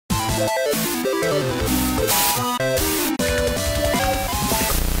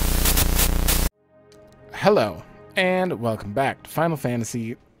Hello, and welcome back to Final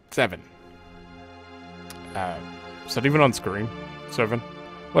Fantasy VII. Is that even on screen? 7?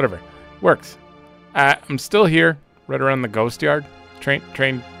 Whatever. Works. I'm still here, right around the ghost yard. Train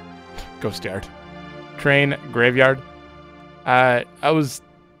graveyard. I was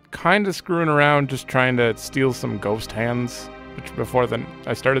kind of screwing around, just trying to steal some ghost hands before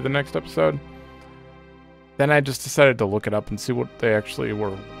I started the next episode. Then I just decided to look it up and see what they actually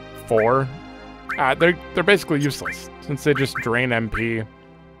were for. They're basically useless, since they just drain MP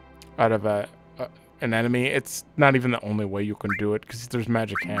out of an enemy. It's not even the only way you can do it, because there's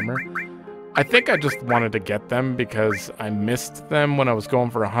Magic Hammer. I think I just wanted to get them because I missed them when I was going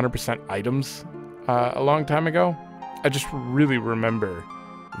for 100% items a long time ago. I just really remember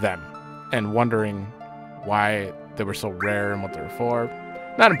them and wondering why they were so rare and what they were for.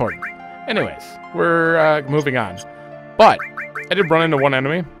 Not important. Anyways, we're moving on. But I did run into one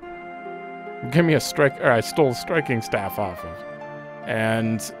enemy. Give me a strike, or I stole a striking staff off of.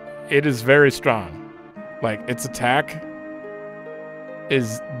 And it is very strong. Like, its attack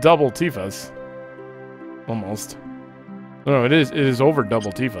is double Tifa's. Almost. No, it is over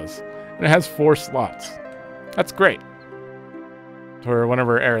double Tifa's. And it has 4 slots. That's great. For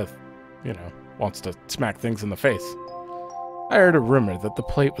whenever Aerith, wants to smack things in the face. I heard a rumor that the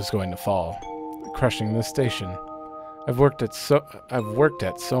plate was going to fall, crushing this station. I've worked at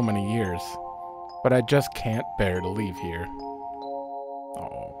so many years. But I just can't bear to leave here.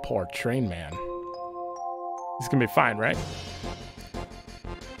 Oh, poor train man. He's gonna be fine, right?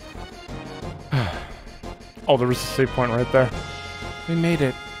 Oh, there was a save point right there. We made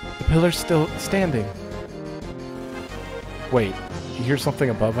it. The pillar's still standing. Wait, you hear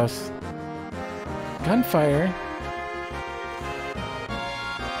something above us? Gunfire?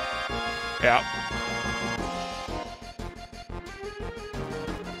 Yeah.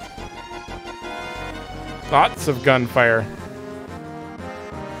 Lots of gunfire.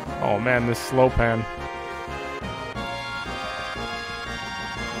 Oh man, this slow pan.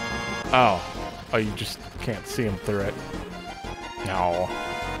 Oh, you just can't see him through it. No.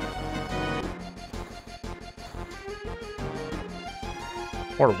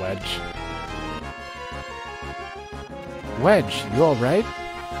 Or Wedge. Wedge, you alright?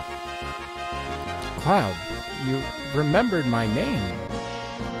 Cloud, you remembered my name.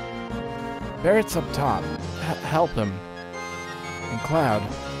 Barrett's up top. Help him. And Cloud,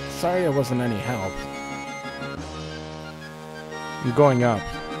 sorry I wasn't any help. I'm going up.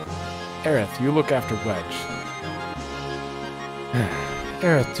 Aerith, you look after Wedge.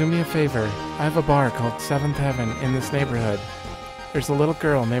 Aerith, do me a favor. I have a bar called 7th Heaven in this neighborhood. There's a little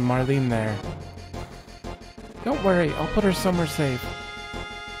girl named Marlene there. Don't worry, I'll put her somewhere safe.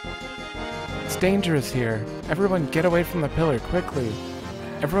 It's dangerous here. Everyone get away from the pillar, quickly.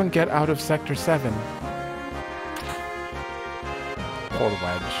 Everyone get out of Sector 7. Poor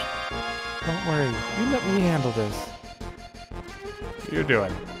Wedge. Don't worry, you let me handle this. What are you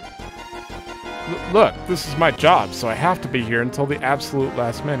doing? Look, this is my job, so I have to be here until the absolute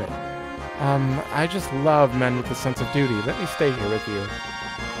last minute. I just love men with a sense of duty. Let me stay here with you.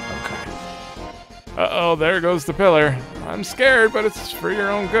 Okay. Uh-oh, there goes the pillar. I'm scared, but it's for your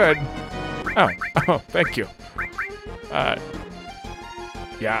own good. Oh, thank you.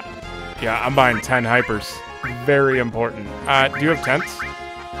 Yeah, I'm buying 10 hypers. Very important. Do you have tents?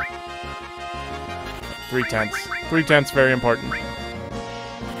 3 tents. 3 tents, very important.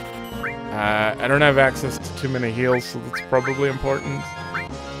 I don't have access to too many heals, so that's probably important.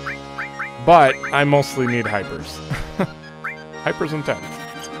 But I mostly need hypers. Hypers and tents.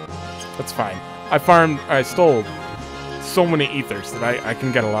 That's fine. I stole so many ethers that I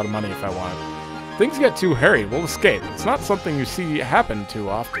can get a lot of money if I want. Things get too hairy, we'll escape. It's not something you see happen too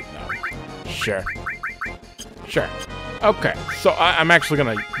often, though. Sure. Okay, so I'm actually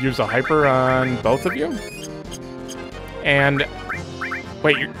gonna use a hyper on both of you. And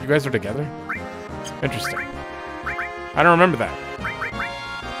wait, you guys are together? Interesting. I don't remember that.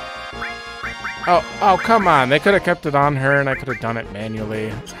 Oh, come on. They could have kept it on her and I could have done it manually.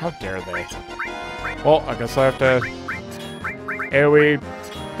 How dare they? Well, I guess I have to AoE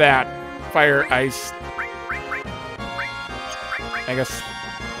that. Fire, ice. I guess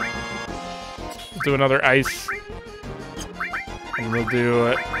do another ice. And we'll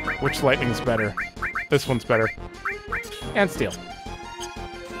do which lightning's better? This one's better. And steel.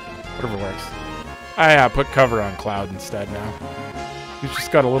 Whatever works. I put cover on Cloud instead now. He's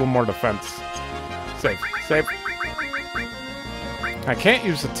just got a little more defense. Save. I can't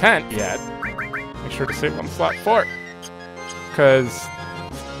use the tent yet. Make sure to save on slot 4. Because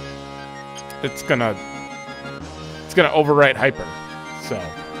it's gonna overwrite Hyper. So,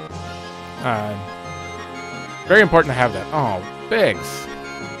 very important to have that. Oh, Biggs.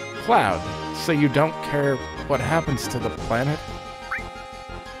 Cloud, so you don't care what happens to the planet?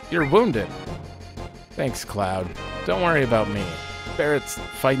 You're wounded. Thanks, Cloud. Don't worry about me. Barrett's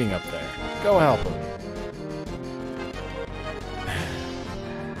fighting up there. Go help him.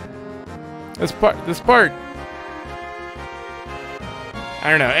 This part, I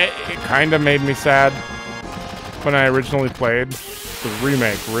don't know, it kind of made me sad when I originally played. The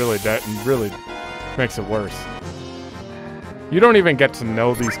remake really makes it worse. You don't even get to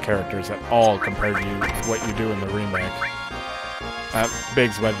know these characters at all compared to what you do in the remake.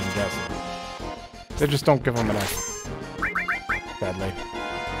 Biggs, Wedge, and Jesse. They just don't give them enough. Badly.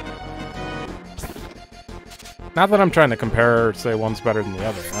 Not that I'm trying to compare or say one's better than the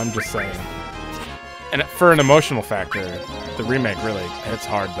other. I'm just saying. And for an emotional factor, the remake really hits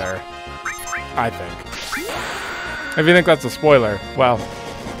hard there. I think. If you think that's a spoiler, well,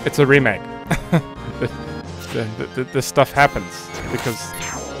 it's a remake. This stuff happens because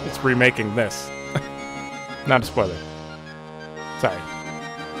it's remaking this. Not a spoiler. Sorry.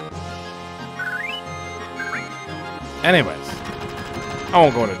 Anyways, I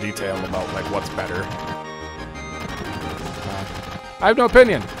won't go into detail about like what's better. I have no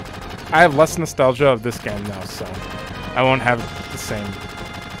opinion. I have less nostalgia of this game now, so I won't have the same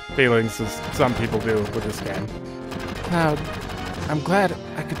feelings as some people do with this game. Cloud, I'm glad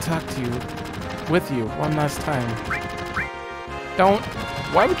I could talk to you, with you, one last time.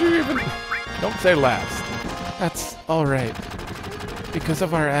 Why would you even, don't say last. That's alright. Because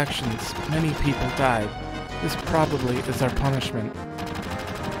of our actions, many people died. This probably is our punishment.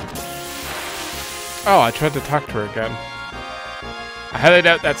 Oh, I tried to talk to her again. I highly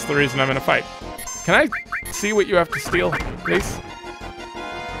doubt that's the reason I'm in a fight. Can I see what you have to steal, please?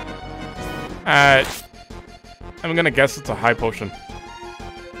 I'm gonna guess it's a high potion.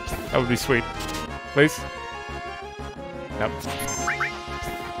 That would be sweet. Please? Nope.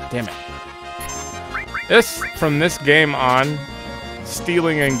 Damn it. From this game on,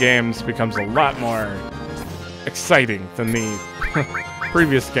 stealing in games becomes a lot more exciting than the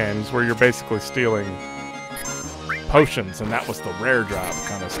previous games where you're basically stealing potions, and that was the rare drop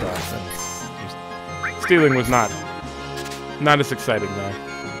kind of stuff. And stealing was not as exciting though.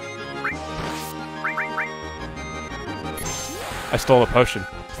 I stole a potion.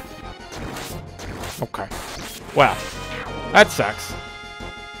 Okay. Wow. That sucks.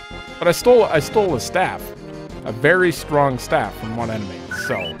 But I stole a staff. A very strong staff from one enemy,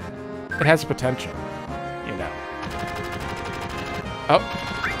 so it has potential, you know.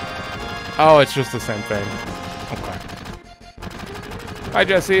 Oh. Oh, it's just the same thing. Okay. Hi,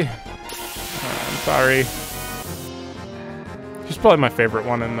 Jesse. I'm sorry. She's probably my favorite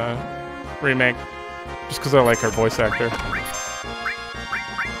one in the remake, just because I like her voice actor.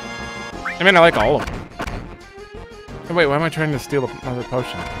 I mean, I like all of them. Oh, wait, why am I trying to steal another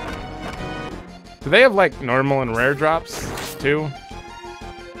potion? Do they have, like, normal and rare drops, too?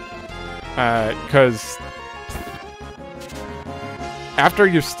 Because after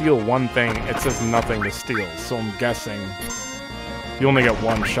you steal one thing, it says nothing to steal, so I'm guessing you only get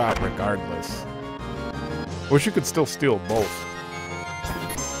one shot regardless. Wish you could still steal both.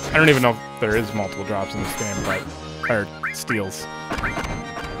 I don't even know if there is multiple drops in this game, but... or steals.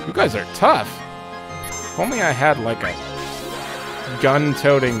 You guys are tough. If only I had, like, a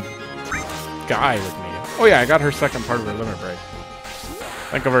gun-toting guy with me. Oh yeah, I got her second part of her limit break.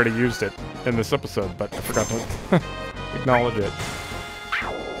 I think I've already used it in this episode, but I forgot to acknowledge it.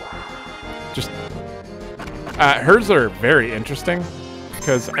 Just... hers are very interesting,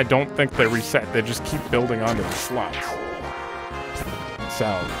 because I don't think they reset. They just keep building onto the slots. So...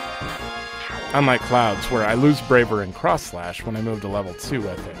 unlike Cloud's, where I lose Braver and Cross Slash when I move to level 2,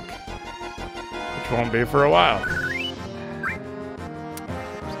 I think. Which won't be for a while.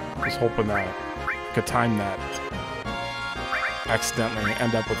 Just hoping that I could time that. Accidentally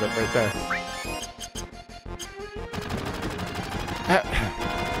end up with it right there.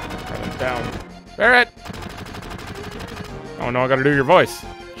 Run it down. Barrett! Oh no, I gotta do your voice.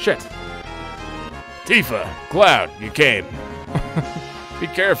 Shit. Tifa, Cloud, you came. Be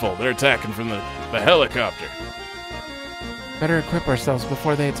careful, they're attacking from the helicopter. Better equip ourselves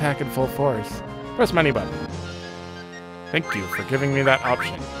before they attack in full force. Press menu button. Thank you for giving me that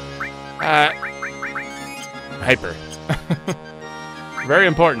option. Hyper. Very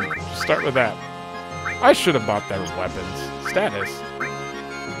important. Just start with that. I should have bought their weapons. Status.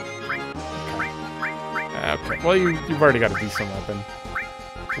 Okay. Well, you've already got a decent weapon.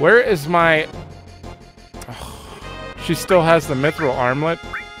 Where is my... Oh, she still has the mithril armlet?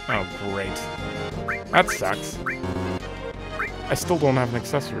 Oh, great. That sucks. I still don't have an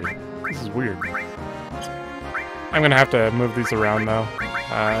accessory. This is weird. I'm gonna have to move these around, though.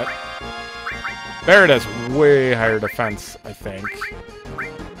 Barret has way higher defense, I think.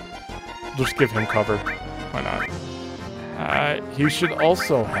 Just give him cover. Why not? He should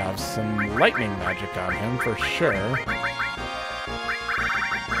also have some lightning magic on him, for sure.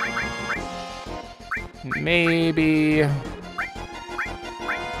 Maybe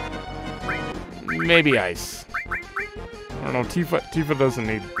ice. I don't know, Tifa doesn't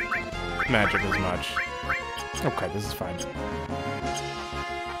need magic as much. Okay, this is fine.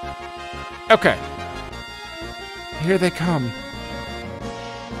 Okay. Here they come.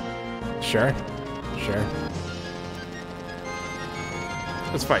 Sure.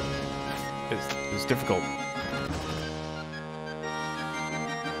 Let's fight. It's difficult.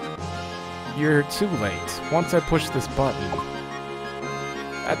 You're too late. Once I push this button.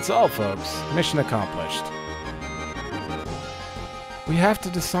 That's all, folks. Mission accomplished. We have to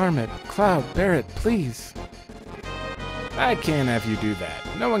disarm it. Cloud, Barret, please. I can't have you do that.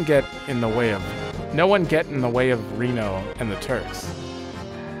 No one get in the way of Reno and the Turks.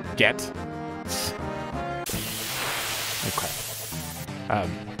 Get? Okay.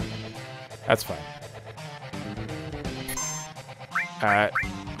 That's fine.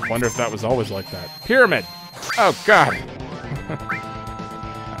 Wonder if that was always like that. Pyramid! Oh, God!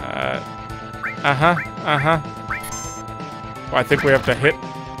 Well, I think we have to hit...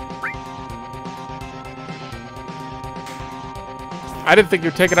 I didn't think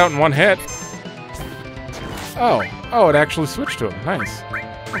you'd take it out in one hit. Oh, it actually switched to him. Nice.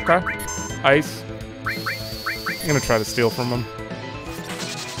 Okay. Ice. I'm gonna try to steal from him.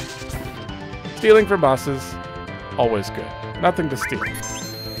 Stealing for bosses, always good. Nothing to steal.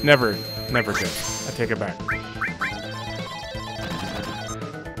 Never good. I take it back.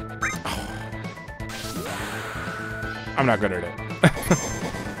 I'm not good at it.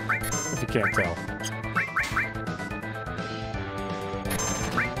 If you can't tell.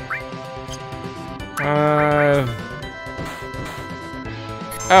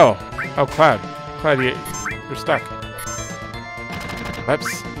 Oh, Cloud. Cloud, you're stuck.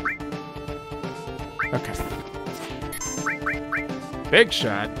 Whoops. Okay. Big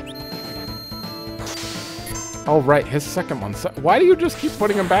shot. Oh, right, his second one. Why do you just keep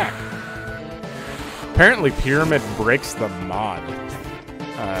putting him back? Apparently, Pyramid breaks the mod.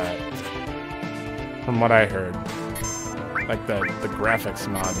 From what I heard. Like the graphics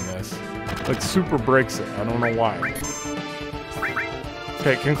mod in this. Like, super breaks it. I don't know why.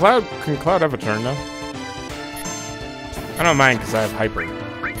 Okay, can Cloud have a turn, though? I don't mind, because I have Hyper.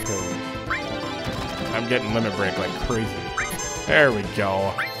 I'm getting Limit Break like crazy. There we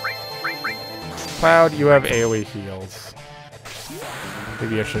go. Cloud, you have AoE heals.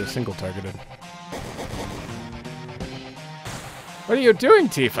 Maybe I should have single-targeted. What are you doing,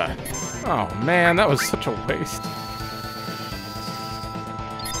 Tifa? Oh, man, that was such a waste.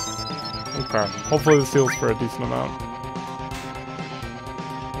 Okay. Hopefully this heals for a decent amount.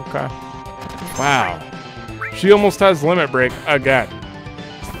 Okay. Wow. She almost has Limit Break again.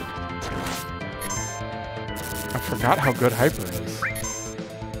 I forgot how good Hyper is.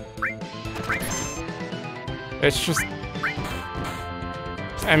 It's just...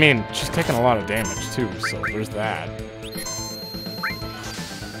 I mean, she's taking a lot of damage, too, so there's that.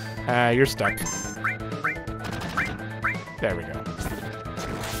 You're stuck. There we go.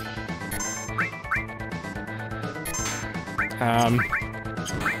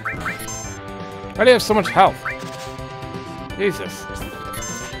 Why do you have so much health? Jesus.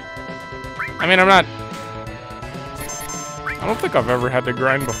 I mean, I don't think I've ever had to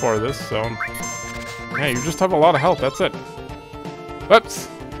grind before this, so... Yeah, you just have a lot of health, that's it. Whoops!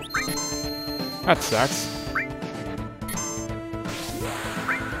 That sucks.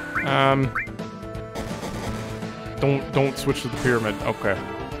 Don't switch to the pyramid. Okay.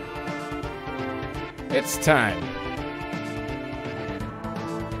 It's time.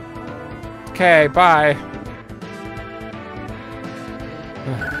 Okay, bye.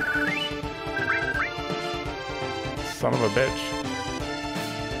 Son of a bitch.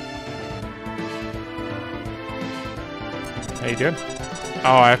 How you doing?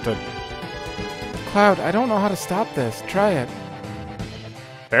 Oh, I have to... Cloud, I don't know how to stop this. Try it.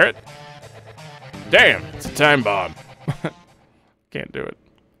 Barret? Damn, it's a time bomb. Can't do it.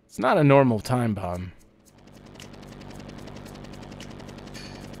 It's not a normal time bomb.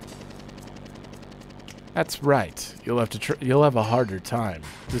 That's right. You'll have a harder time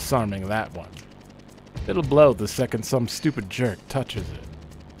disarming that one. It'll blow the second some stupid jerk touches it.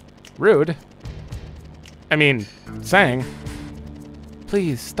 Rude. I mean, Sang.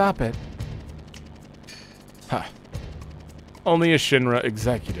 Please, stop it. Huh. Only a Shinra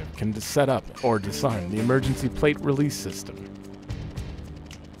executive can set up or disarm the emergency plate release system.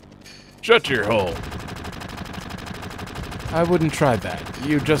 Shut your hole. I wouldn't try that.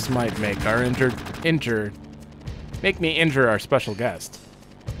 You just might make our make me injure our special guest.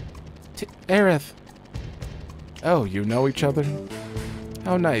 Aerith. Oh, you know each other?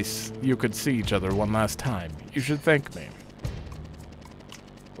 How nice you could see each other one last time. You should thank me.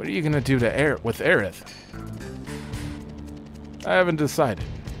 What are you gonna do with Aerith? I haven't decided.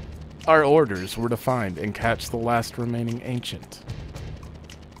 Our orders were to find and catch the last remaining ancient.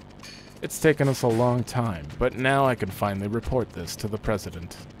 It's taken us a long time, but now I can finally report this to the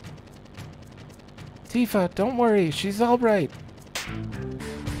president. Tifa, don't worry, she's all right.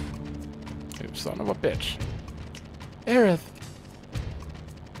 You son of a bitch. Aerith.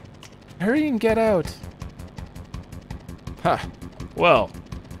 Hurry and get out. Ha. Well,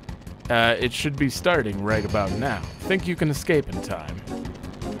 it should be starting right about now. Think you can escape in time?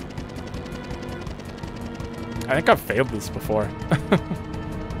 I think I've failed this before.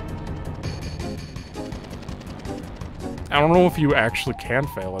 I don't know if you actually can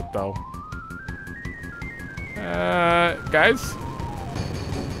fail it, though. Guys?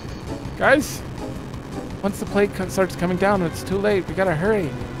 Guys? Once the plate starts coming down, it's too late. We gotta hurry.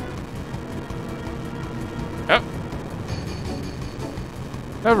 Oh.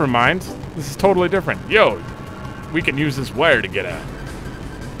 Never mind. This is totally different. Yo, we can use this wire to get out.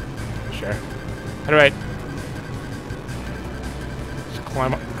 Sure. All right. Just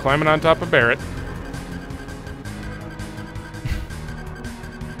climbing on top of Barrett.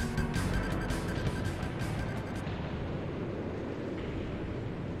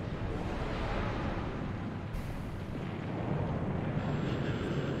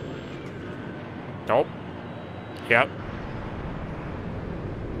 Nope. Yep.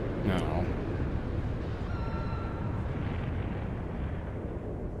 No.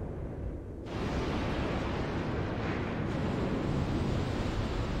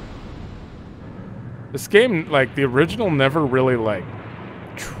 This game, like, the original never really, like,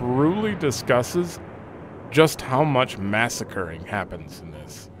 truly discusses just how much massacring happens in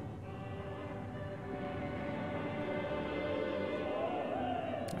this.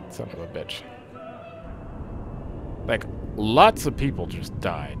 That son of a bitch. Like, lots of people just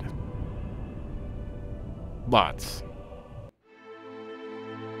died. Lots.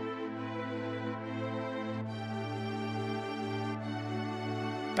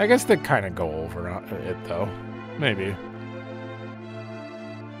 I guess they kind of go over it, though. Maybe.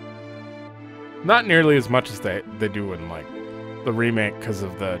 Not nearly as much as they do in, like, the remake because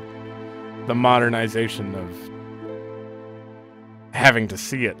of the modernization of having to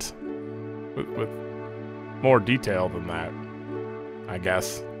see it with more detail than that, I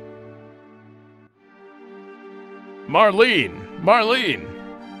guess. Marlene! Marlene!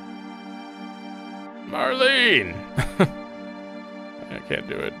 Marlene! I can't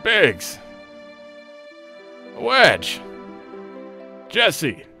do it. Biggs! Wedge!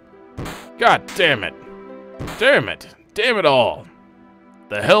 Jesse! God damn it! Damn it! Damn it all!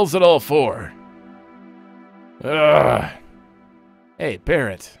 The hell's it all for? Ugh! Hey,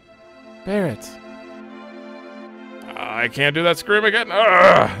 Barrett. Barrett. I can't do that scream again.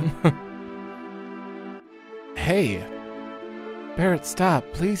 Ugh! Hey. Barrett, stop.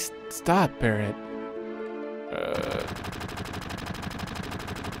 Please stop, Barrett.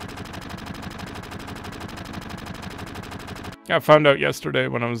 I found out yesterday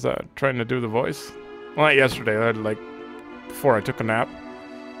when I was trying to do the voice. Well, not yesterday. I had, like, before I took a nap.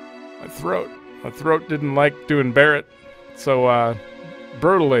 My throat didn't like doing Barrett. So,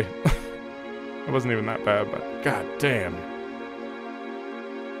 brutally. It wasn't even that bad, but god damn.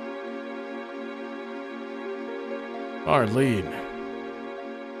 Marlene.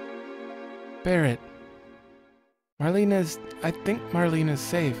 Barrett. I think Marlene is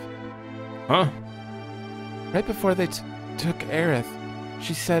safe. Huh? Right before they took Aerith,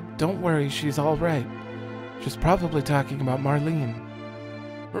 she said, don't worry, she's all right. She's probably talking about Marlene.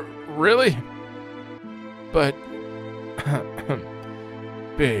 Really? But...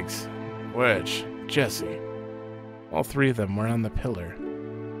 Biggs, Wedge, Jesse. All three of them were on the pillar.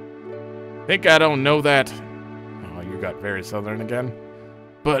 Think I don't know that? Oh, you got very southern again.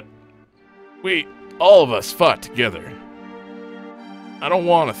 But all of us fought together. I don't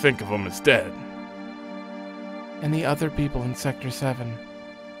want to think of them as dead. And the other people in Sector 7.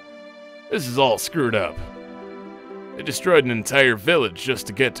 This is all screwed up. They destroyed an entire village just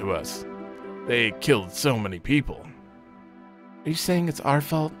to get to us. They killed so many people. Are you saying it's our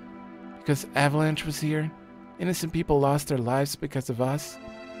fault? Because Avalanche was here? Innocent people lost their lives because of us.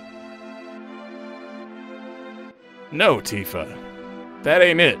 No, Tifa. That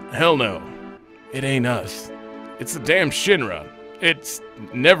ain't it. Hell no. It ain't us. It's the damn Shinra. It's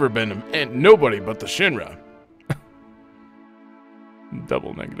never been nobody but the Shinra.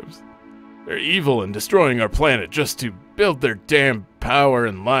 Double negatives. They're evil and destroying our planet just to build their damn power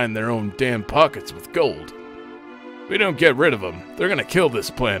and line their own damn pockets with gold. If we don't get rid of them, they're gonna kill this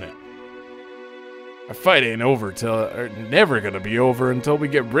planet. Our fight ain't over never gonna be over until we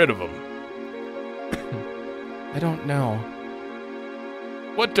get rid of them. I don't know.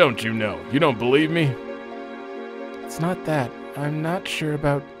 What don't you know? You don't believe me? It's not that. I'm not sure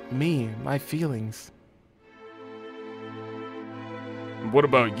about me, my feelings. What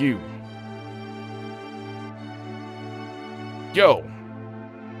about you? Yo!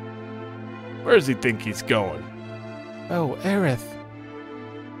 Where does he think he's going? Oh, Aerith.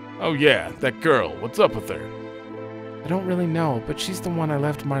 Oh yeah, that girl. What's up with her? I don't really know, but she's the one I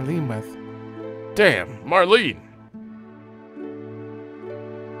left Marlene with. Damn, Marlene!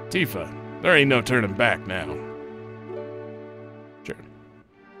 Tifa, there ain't no turning back now. Sure.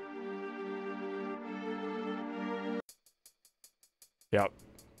 Yep.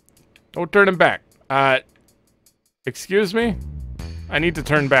 No turning back. Excuse me? I need to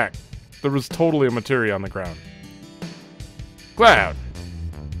turn back. There was totally a materia on the ground. Cloud!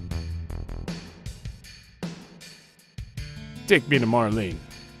 Take me to Marlene.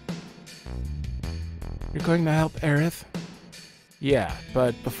 You're going to help Aerith? Yeah,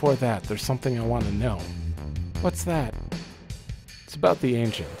 but before that, there's something I want to know. What's that? It's about the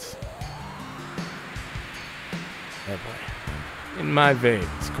ancients. Oh boy. In my veins,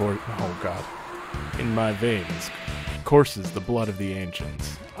 oh god. In my veins courses the blood of the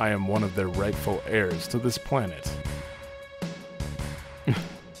ancients. I am one of their rightful heirs to this planet.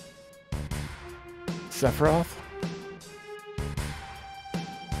 Sephiroth?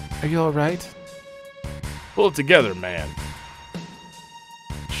 Are you alright? Pull it together, man.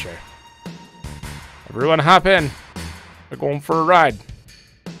 Sure. Everyone hop in. We're going for a ride.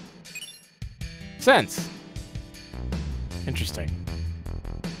 Sense. Interesting.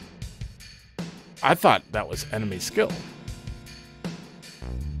 I thought that was enemy skill.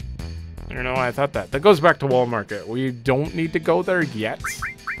 I don't know why I thought that. That goes back to Wall Market. We don't need to go there yet.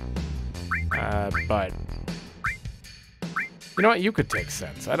 But... You know what? You could take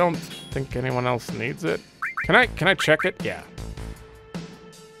sense. I don't think anyone else needs it. Can I check it? Yeah.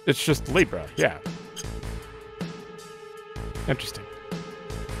 It's just Libra. Yeah. Interesting.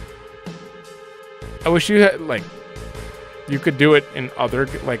 I wish you had, like... You could do it in other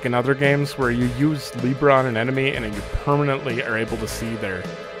games where you use Libra on an enemy and you permanently are able to see their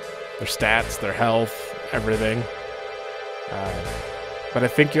stats, their health, everything. But I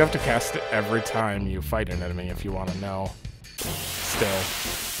think you have to cast it every time you fight an enemy if you want to know. Still.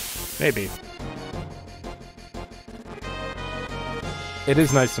 Maybe. It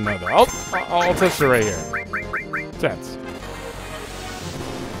is nice to know though. I'll test it right here. Sense.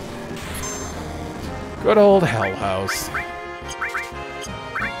 Good old Hell House.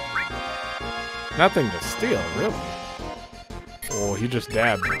 Nothing to steal, really. Oh, he just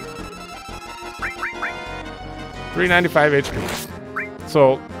dabbed. 395 HP.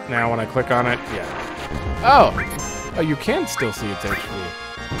 So, now when I click on it, yeah. Oh, you can still see its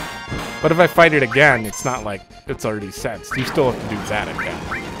HP. But if I fight it again, it's not like it's already sensed. You still have to do that again.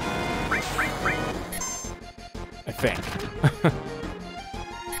 I think.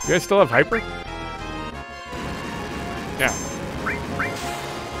 You guys still have Hyper? Yeah.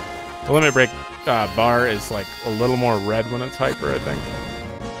 The limit break bar is like a little more red when it's Hyper, I think.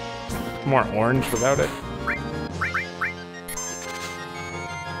 More orange without it.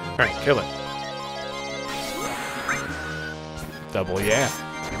 Alright, kill it. Double yeah.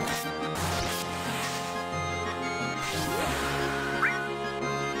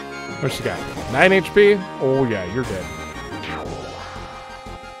 What she got? 9 HP? Oh yeah, you're dead.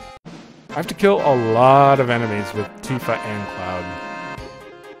 I have to kill a lot of enemies with Tifa and Cloud.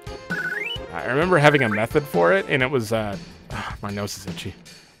 I remember having a method for it, and it was, my nose is itchy.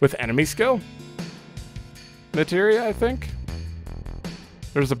 With enemy skill? Materia, I think?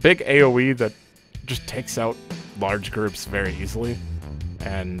 There's a big AoE that just takes out large groups very easily,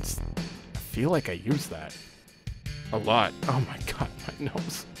 and I feel like I use that a lot. Oh my god, my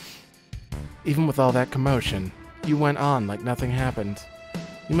nose. Even with all that commotion, you went on like nothing happened.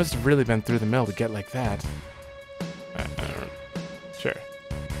 You must have really been through the mill to get like that. Sure.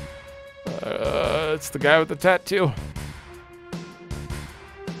 It's the guy with the tattoo.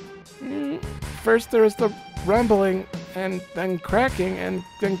 First there was the rumbling, and then cracking, and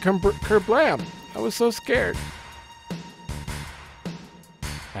then kerblam. was so scared.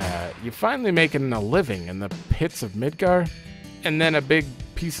 You finally making a living in the pits of Midgar? And then a big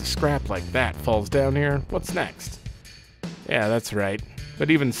piece of scrap like that falls down here? What's next? Yeah, that's right. But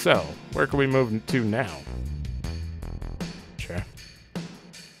even so, where can we move to now? Sure.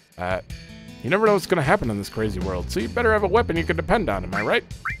 You never know what's gonna happen in this crazy world, so you better have a weapon you can depend on, am I right?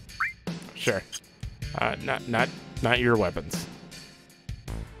 Sure. Not your weapons.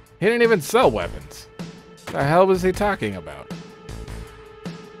 He didn't even sell weapons. The hell was he talking about?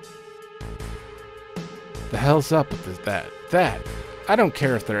 The hell's up with that? I don't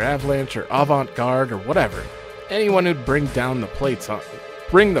care if they're Avalanche or Avant-Garde or whatever. Anyone who'd bring the plates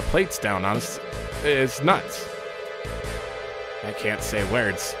down on us is nuts. I can't say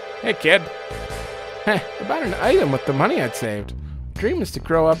words. Hey, kid. About an item with the money I'd saved. Dream is to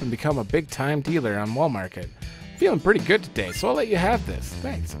grow up and become a big-time dealer on Wall Market. Feeling pretty good today, so I'll let you have this.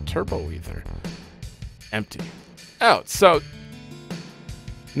 Thanks, a turbo ether. Empty. Oh, so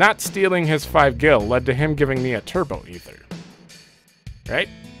not stealing his 5 gil led to him giving me a turbo ether. Right?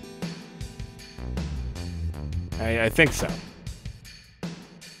 I think so.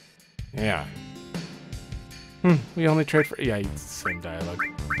 Yeah. We only trade for... Yeah, same dialogue.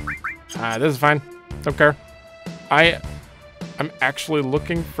 This is fine. Don't care. I'm actually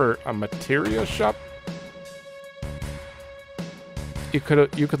looking for a materia shop. You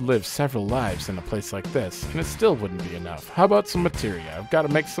could live several lives in a place like this, and it still wouldn't be enough. How about some materia? I've got to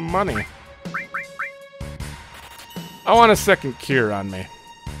make some money. I want a second cure on me.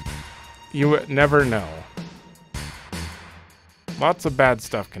 You never know. Lots of bad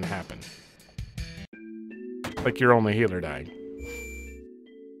stuff can happen. Like your only healer dying.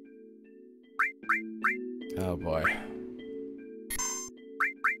 Oh boy.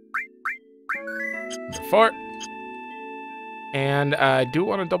 Number 4. And I do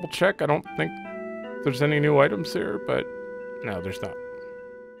want to double check. I don't think there's any new items here, but no, there's not.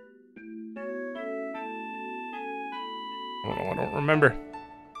 Oh no, I don't remember.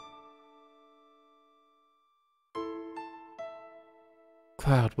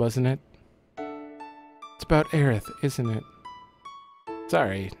 Cloud, wasn't it? It's about Aerith, isn't it?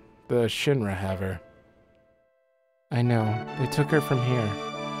 Sorry, the Shinra have her. I know. They took her from here.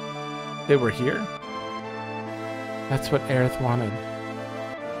 They were here? That's what Aerith wanted.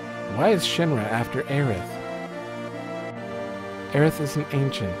 Why is Shinra after Aerith? Aerith is an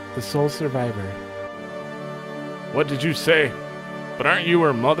ancient, the sole survivor. What did you say? But aren't you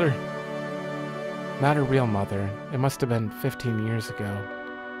her mother? Not her real mother. It must have been 15 years ago.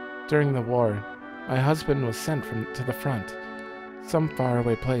 During the war, my husband was sent to the front, some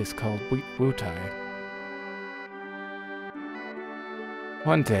faraway place called Wutai.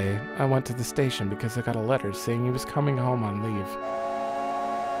 One day, I went to the station because I got a letter saying he was coming home on leave.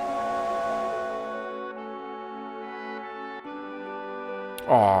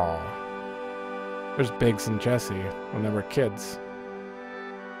 Aww. There's Biggs and Jesse when they were kids.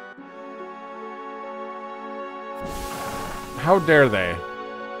 How dare they?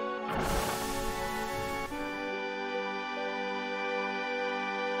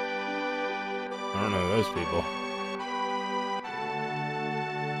 I don't know those people.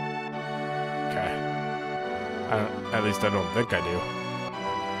 At least I don't think I do.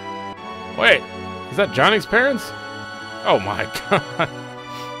 Wait, is that Johnny's parents? Oh my god.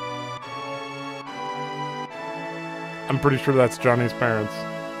 I'm pretty sure that's Johnny's parents.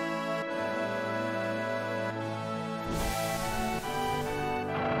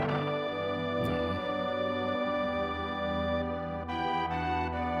 No.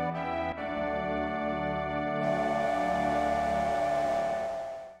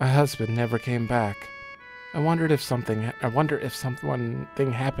 My husband never came back. I wonder if something happened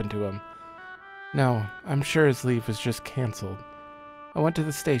to him. No, I'm sure his leave was just canceled. I went to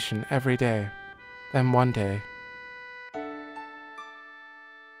the station every day. Then one day...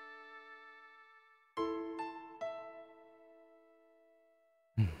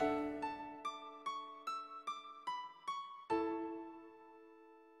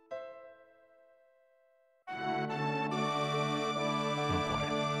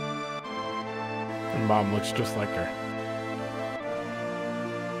 Mom looks just like her.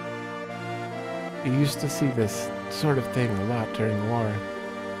 You used to see this sort of thing a lot during the war.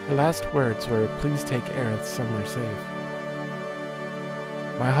 Her last words were, "Please take Aerith somewhere safe."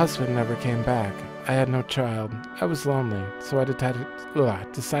 My husband never came back. I had no child. I was lonely, so I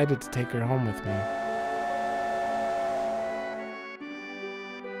decided to take her home with me.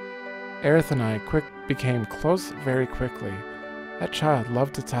 Aerith and I became close very quickly. That child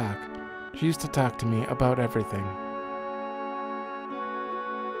loved to talk. She used to talk to me about everything.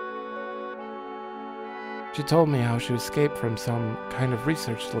 She told me how she escaped from some kind of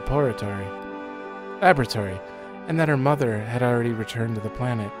research laboratory, and that her mother had already returned to the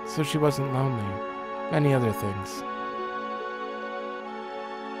planet, so she wasn't lonely. Many other things.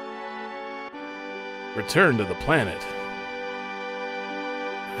 Return to the planet.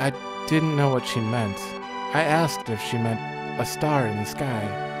 I didn't know what she meant. I asked if she meant a star in the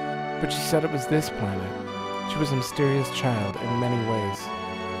sky, but she said it was this planet. She was a mysterious child in many ways.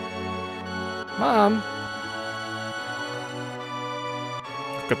 Mom!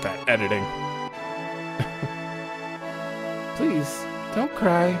 Look at that editing. Please, don't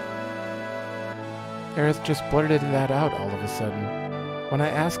cry. Aerith just blurted that out all of a sudden. When I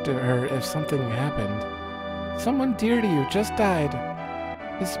asked her if something happened, someone dear to you just died.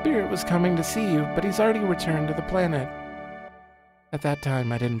 His spirit was coming to see you, but he's already returned to the planet. At that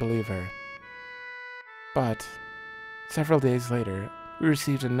time, I didn't believe her. But several days later, we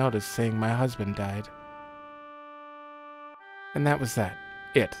received a notice saying my husband died. And that was that.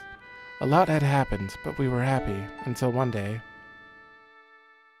 It. A lot had happened, but we were happy until one day.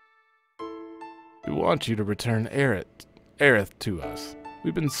 We want you to return Aerith to us.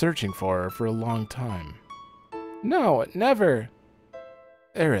 We've been searching for her for a long time. No, never.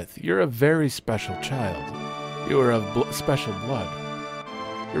 Aerith, you're a very special child. You are of special blood.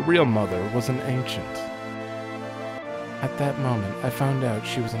 Your real mother was an ancient. At that moment, I found out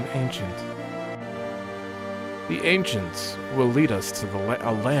she was an ancient. The ancients will lead us to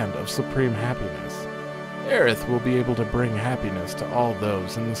a land of supreme happiness. Aerith will be able to bring happiness to all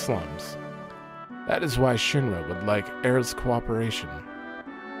those in the slums. That is why Shinra would like Aerith's cooperation.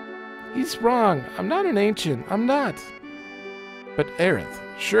 He's wrong. I'm not an ancient. I'm not. But Aerith,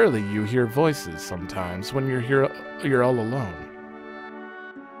 surely you hear voices sometimes when you're all alone.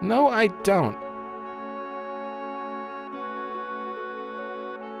 No, I don't.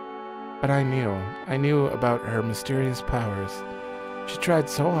 But I knew about her mysterious powers. She tried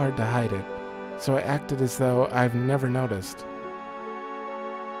so hard to hide it, so I acted as though I've never noticed.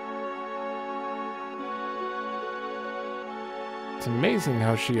 It's amazing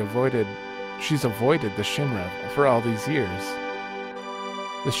how she's avoided the Shinra for all these years.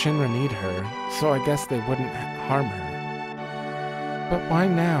 The Shinra need her, so I guess they wouldn't harm her. But why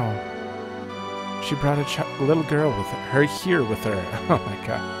now? She brought a little girl with her here with her. Oh my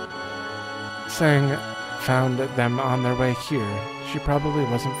god. Sang found them on their way here. She probably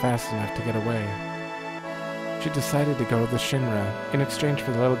wasn't fast enough to get away. She decided to go with the Shinra in exchange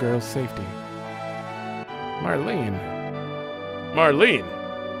for the little girl's safety. Marlene?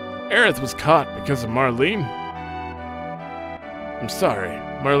 Aerith was caught because of Marlene? I'm sorry.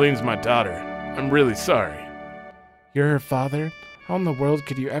 Marlene's my daughter. I'm really sorry. You're her father? How in the world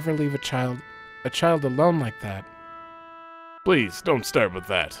could you ever leave a child alone like that? Please, don't start with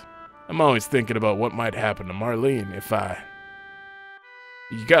that. I'm always thinking about what might happen to Marlene if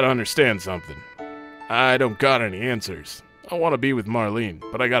You gotta understand something. I don't got any answers. I want to be with Marlene,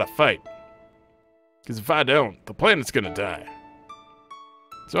 but I gotta fight. Because if I don't, the planet's gonna die.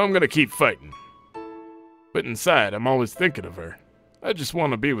 So I'm gonna keep fighting. But inside, I'm always thinking of her. I just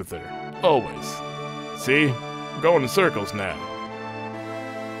want to be with her. Always. See? I'm going in circles now.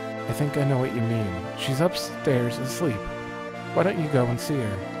 I think I know what you mean. She's upstairs asleep. Why don't you go and see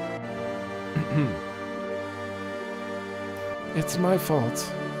her? It's my fault.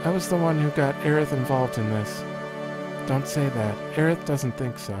 I was the one who got Aerith involved in this. Don't say that. Aerith doesn't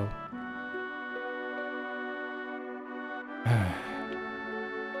think so.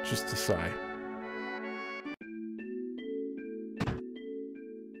 Just a sigh.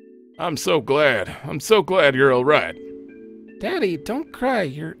 I'm so glad. I'm so glad you're all right. Daddy, don't cry.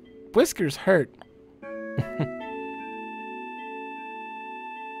 Your whiskers hurt.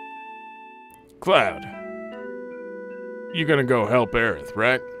 Cloud. You gonna go help Aerith,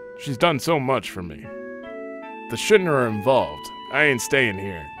 right? She's done so much for me. The Shinra are involved. I ain't staying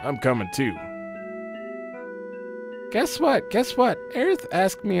here. I'm coming too. Guess what? Aerith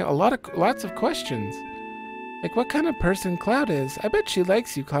asked me lots of questions. Like what kind of person Cloud is. I bet she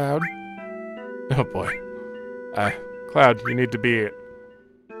likes you, Cloud. Oh boy. Cloud, you need to be,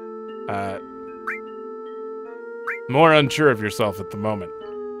 more unsure of yourself at the moment.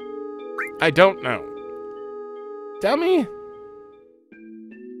 I don't know. Dummy?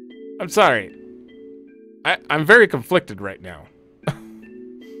 I'm sorry. I'm very conflicted right now.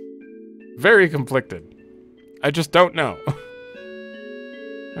 Very conflicted. I just don't know.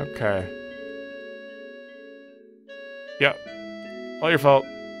 Okay. Yep. All your fault.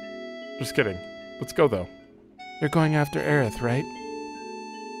 Just kidding. Let's go, though. You're going after Aerith, right?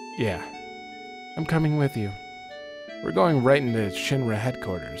 Yeah. I'm coming with you. We're going right into Shinra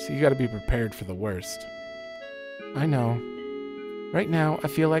headquarters. You gotta be prepared for the worst. I know. Right now, I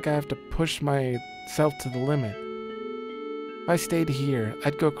feel like I have to push myself to the limit. If I stayed here,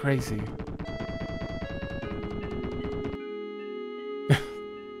 I'd go crazy.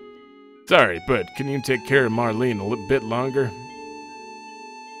 Sorry, but can you take care of Marlene a little bit longer?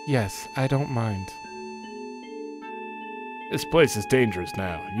 Yes, I don't mind. This place is dangerous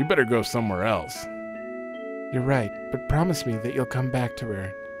now. You better go somewhere else. You're right, but promise me that you'll come back to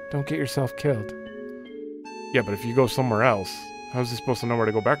her. Don't get yourself killed. Yeah, but if you go somewhere else, how's he supposed to know where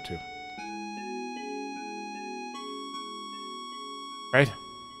to go back to? Right?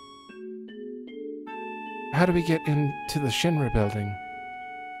 How do we get into the Shinra building?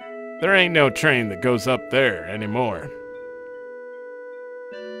 There ain't no train that goes up there anymore.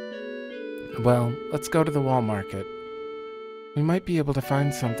 Well, let's go to the wall market. We might be able to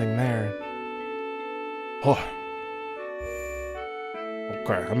find something there. Oh.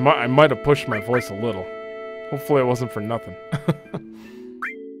 Okay, I might have pushed my voice a little. Hopefully it wasn't for nothing.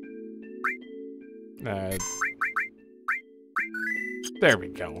 There we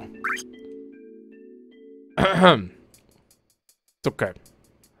go. It's okay.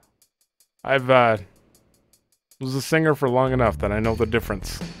 I've was a singer for long enough that I know the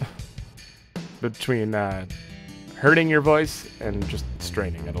difference between hurting your voice and just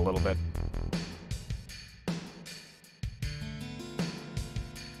straining it a little bit.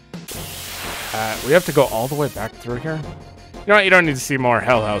 We have to go all the way back through here. You know what? You don't need to see more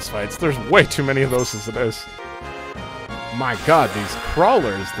Hell House fights. There's way too many of those as it is. My god, these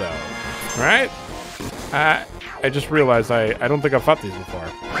crawlers, though. Right? I just realized I don't think I've fought these before.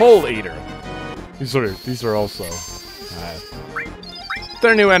 Hole Eater. These are also...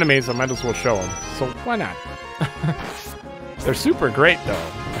 they're new enemies, I might as well show them. So why not? They're super great,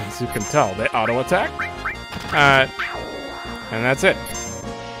 though. As you can tell. They auto-attack. And that's it.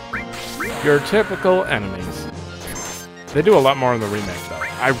 Your typical enemies. They do a lot more in the remake, though.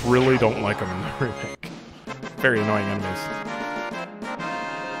 I really don't like them in the remake. Very annoying enemies.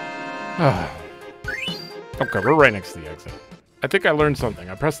 Okay, we're right next to the exit. I think I learned something.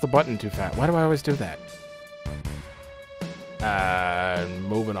 I pressed the button too fast. Why do I always do that?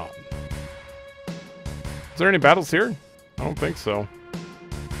 Moving on. Is there any battles here? I don't think so.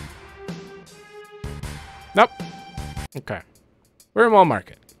 Nope. Okay. We're in Wall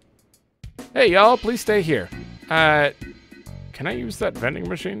Market. Hey, y'all, please stay here. Can I use that vending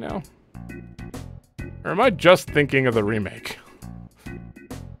machine now? Or am I just thinking of the remake?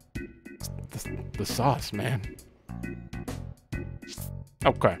 The sauce, man.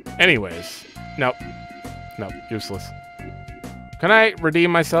 Okay. Anyways. Nope. Nope. Useless. Can I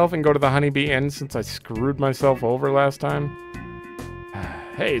redeem myself and go to the Honeybee Inn since I screwed myself over last time?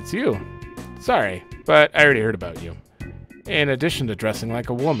 Hey, it's you. Sorry, but I already heard about you. In addition to dressing like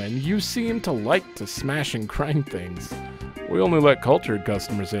a woman, you seem to like to smash and grind things. We only let cultured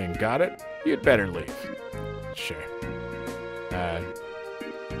customers in, got it? You'd better leave. Sure.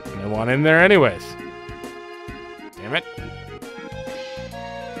 I want in there anyways. Damn it.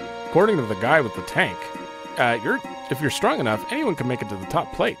 According to the guy with the tank, if you're strong enough, anyone can make it to the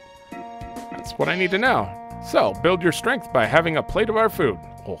top plate. That's what I need to know. So, build your strength by having a plate of our food.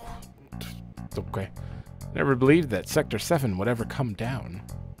 Oh, it's okay. Never believed that Sector 7 would ever come down.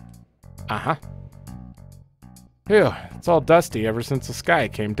 Uh-huh. Phew, it's all dusty ever since the sky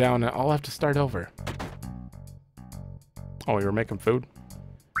came down and I'll have to start over. Oh, you were making food?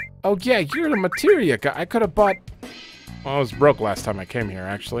 Oh yeah, you're the materia guy. I could have bought... Well, I was broke last time I came here,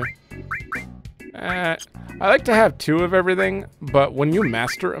 actually. I like to have 2 of everything, but when you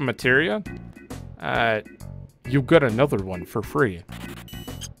master a materia, you get another one for free.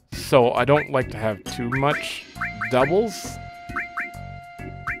 So I don't like to have too much doubles.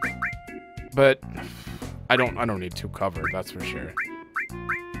 But I don't need 2 covered, that's for sure.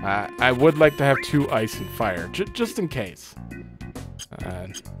 I would like to have 2 ice and fire, just in case.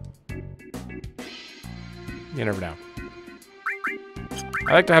 You never know.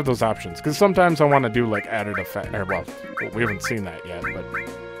 I like to have those options, because sometimes I want to do, like, added effect, or, well, we haven't seen that yet, but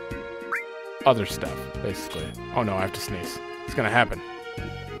other stuff, basically. Oh, no, I have to sneeze. It's gonna happen.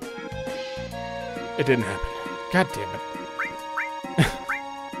 It didn't happen. God damn it.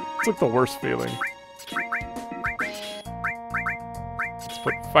 It's like the worst feeling. Let's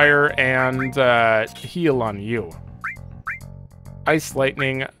put fire and, heal on you. Ice,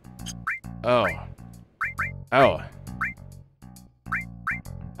 lightning. Oh. Oh.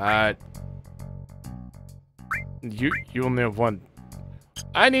 You only have 1.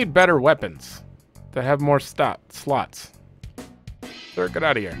 I need better weapons that have more slots. Sir, get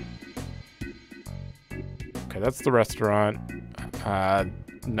out of here. Okay, that's the restaurant.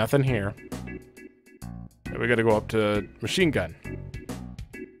 Nothing here. we gotta go up to machine gun.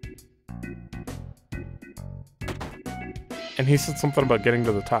 And he said something about getting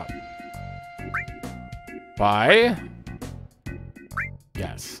to the top. Bye?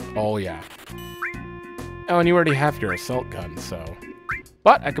 Yes. Oh, yeah. Oh, and you already have your assault gun, so...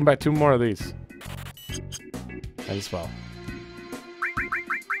 But I can buy 2 more of these. Might as well.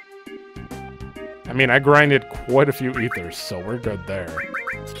 I mean, I grinded quite a few ethers, so we're good there.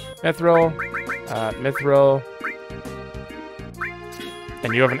 Mithril. Mithril.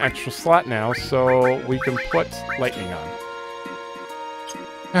 And you have an extra slot now, so we can put lightning on.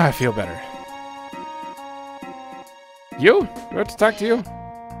 Ah, I feel better. You? Do I have to talk to you?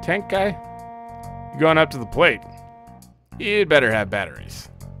 Tank guy? You going up to the plate? You'd better have batteries.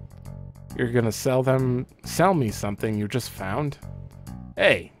 You're gonna sell me something you just found?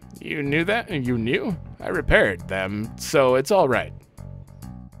 Hey, you knew that? You knew? I repaired them, so it's alright.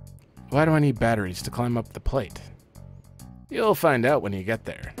 Why do I need batteries to climb up the plate? You'll find out when you get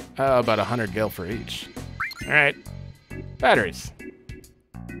there. About 100 gil for each. Alright. Batteries.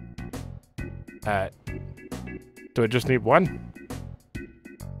 Do I just need 1?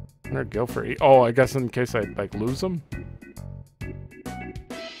 100 gil for each. Oh, I guess in case I, like, lose them?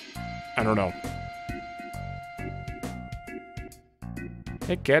 I don't know.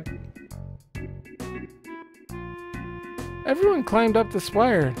 Hey, kid. Everyone climbed up the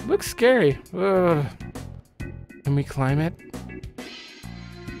spire. Looks scary. Ugh. Can we climb it?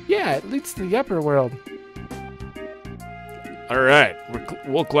 Yeah, it leads to the upper world. Alright,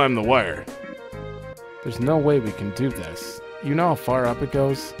 we'll climb the wire. There's no way we can do this. You know how far up it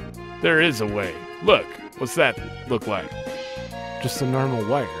goes? There is a way. Look, what's that look like? Just a normal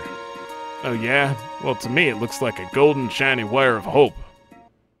wire. Oh yeah? Well, to me it looks like a golden shiny wire of hope.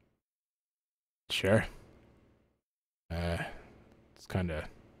 Sure. It's kinda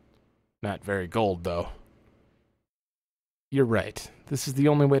not very gold, though. You're right. This is the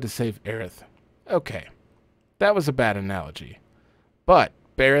only way to save Aerith. Okay. That was a bad analogy. But,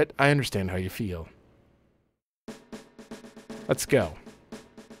 Barrett, I understand how you feel. Let's go.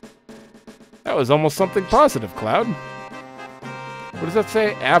 That was almost something positive, Cloud. What does that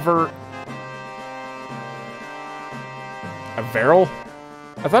say? Avaral?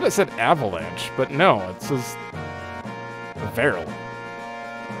 I thought it said avalanche, but no, it says Avaral.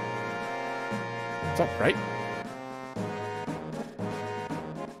 Is that right?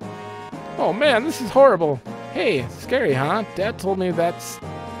 Oh man, this is horrible. Hey, scary, huh? Dad told me it's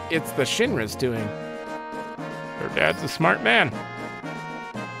the Shinra's doing. Her dad's a smart man.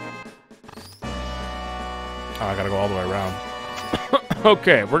 Oh, I gotta go all the way around.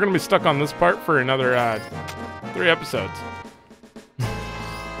 Okay, we're gonna be stuck on this part for another 3 episodes.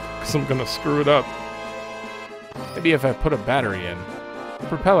 Because I'm gonna screw it up. Maybe if I put a battery in, the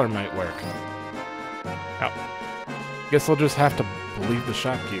propeller might work. Oh. Guess I'll just have to believe the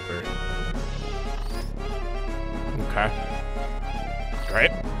shopkeeper. Okay.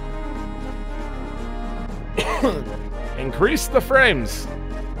 Great. Increase the frames.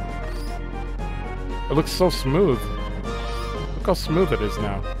 It looks so smooth. Look how smooth it is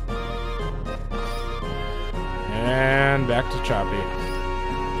now. And back to choppy.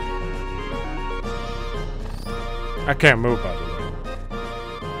 I can't move, by the way.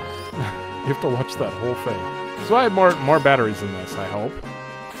 You have to watch that whole thing. So I have more batteries in this, I hope.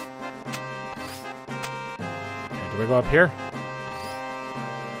 Okay, do we go up here?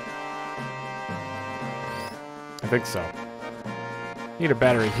 I think so. Need a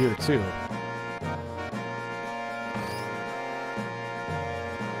battery here, too.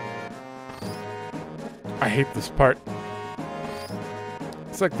 I hate this part.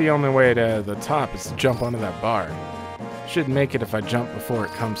 It's like the only way to the top is to jump onto that bar. Should make it if I jump before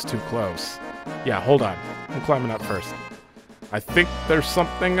it comes too close. Yeah, hold on. I'm climbing up first. I think there's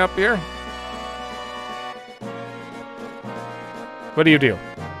something up here. What do?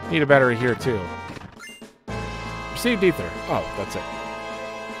 Need a battery here, too. Received ether. Oh, that's it.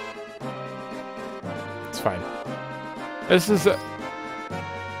 It's fine. This is a...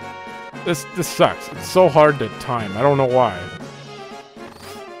 This sucks. It's so hard to time. I don't know why.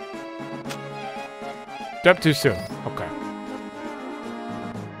 Jump too soon. Okay.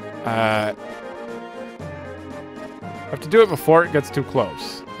 I have to do it before it gets too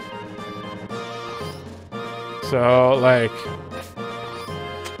close. So, like...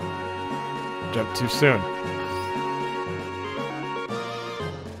 Jump too soon.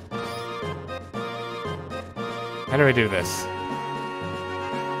 How do I do this?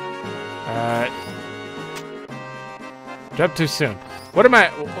 Jump too soon. What am I...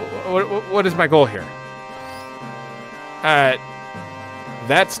 What is my goal here?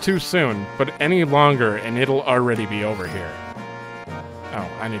 That's too soon, but any longer and it'll already be over here. Oh,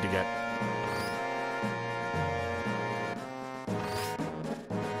 I need to get...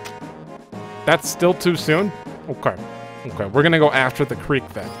 That's still too soon? Okay. Okay, we're gonna go after the creek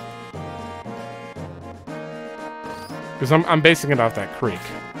then. Because I'm basing it off that creek.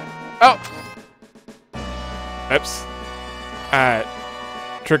 Oh! Oops.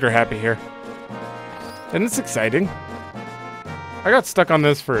 Trigger happy here. And it's exciting. I got stuck on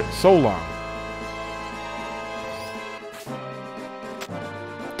this for so long.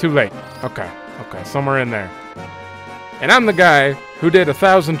 Too late. Okay. Okay, somewhere in there. And I'm the guy who did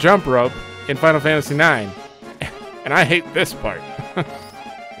 1,000 jump rope in Final Fantasy IX. And I hate this part.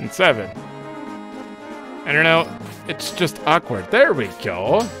 In 7. I don't know. It's just awkward. There we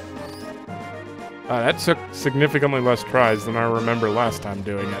go. That took significantly less tries than I remember last time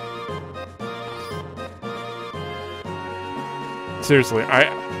doing it. Seriously,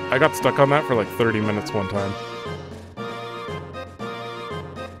 I got stuck on that for like 30 minutes one time.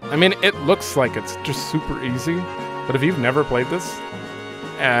 I mean, it looks like it's just super easy, but if you've never played this,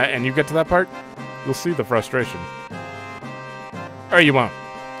 and you get to that part, you'll see the frustration. Or you won't.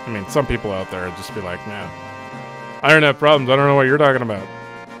 I mean, some people out there will just be like, man, I don't have problems, I don't know what you're talking about.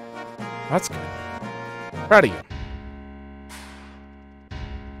 That's good. Proud of you.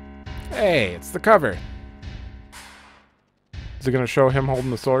 Hey, it's the cover. Is it going to show him holding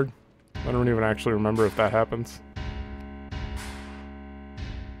the sword? I don't even actually remember if that happens.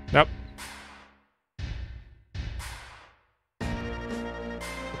 Nope.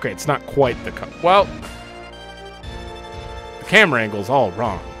 Okay, it's not quite the cover. Well, the camera angle's all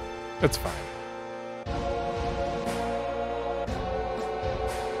wrong. That's fine.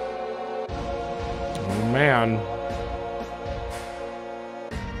 Oh, man.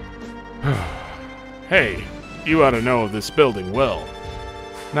 Hey, you ought to know this building well.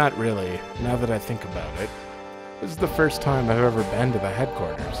 Not really, now that I think about it. This is the first time I've ever been to the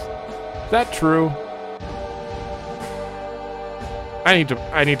headquarters. Is that true? I need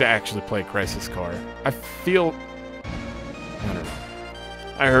to actually play Crisis Core. I feel... I don't know.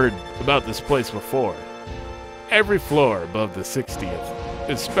 I heard about this place before. Every floor above the 60th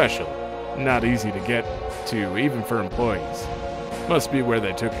is special. Not easy to get to, even for employees. Must be where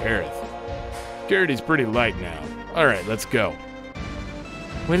they took Aerith. Security's pretty light now. Alright, let's go.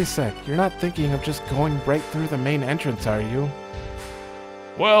 Wait a sec, you're not thinking of just going right through the main entrance, are you?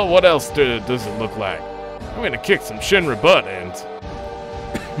 Well, what else does it look like? I'm gonna kick some Shinra butt and...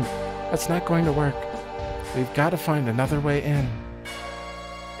 That's not going to work. We've got to find another way in.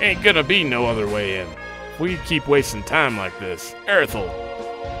 Ain't gonna be no other way in. If we keep wasting time like this, Aerith'll...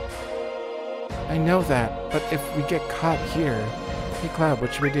 I know that, but if we get caught here... Hey Cloud,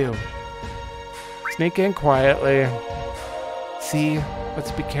 what should we do? Sneak in quietly. See?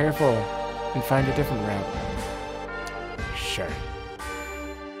 Let's be careful and find a different route. Sure.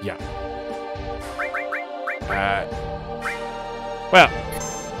 Yeah. Well.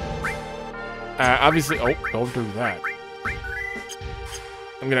 Obviously... Oh, don't do that.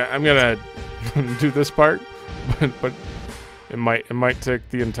 I'm gonna do this part, but it might take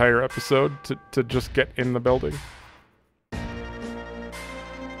the entire episode to just get in the building.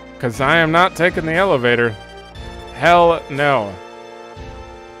 Because I am not taking the elevator. Hell no.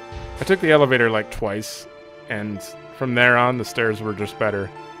 I took the elevator like twice, and from there on, the stairs were just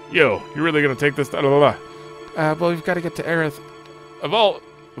better. Yo, you really gonna take this? Well, we've got to get to Aerith. Of all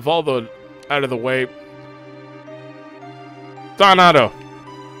the out of the way. Donato.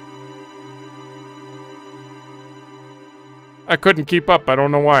 I couldn't keep up. I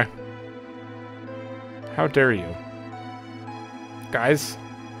don't know why. How dare you, guys?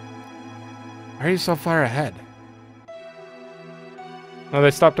 Why are you so far ahead? No,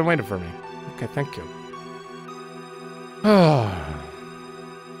 they stopped and waited for me. Okay, thank you.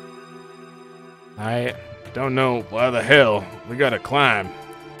 I don't know why the hell we gotta climb.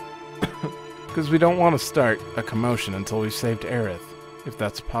 Because we don't want to start a commotion until we've saved Aerith, if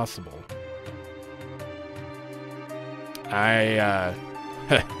that's possible. I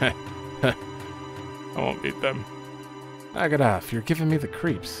won't beat them. Knock it off, you're giving me the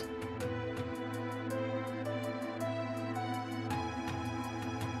creeps.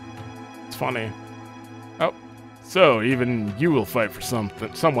 Funny. Oh, so even you will fight for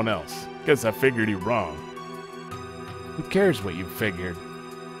someone else. Guess I figured you wrong. Who cares what you figured?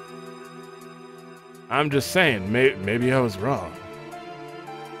 I'm just saying, maybe I was wrong.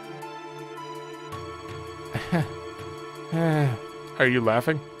 Are you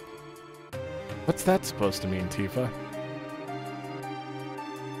laughing? What's that supposed to mean, Tifa?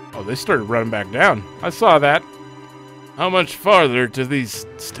 Oh, they started running back down. I saw that. how much farther do these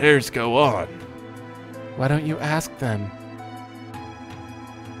stairs go on? Why don't you ask then?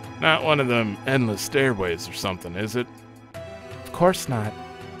 Not one of them endless stairways or something, is it? Of course not.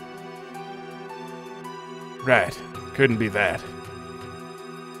 Right. Couldn't be that.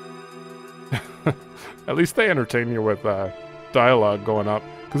 At least they entertain you with dialogue going up.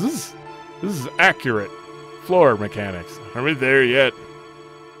 Because this is accurate floor mechanics. Are we there yet?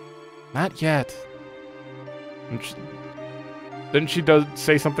 Not yet. And didn't she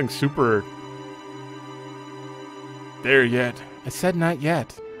say something super... There yet? I said not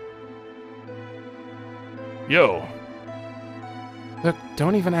yet. Yo. Look,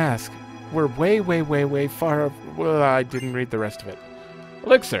 don't even ask. We're way far... Well, I didn't read the rest of it.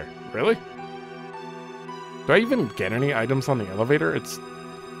 Elixir, really? Do I even get any items on the elevator? I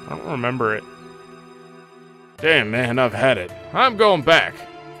don't remember it. Damn, man, I've had it. I'm going back.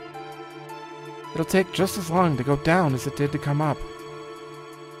 It'll take just as long to go down as it did to come up.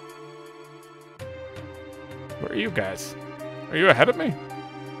 Where are you guys? Are you ahead of me?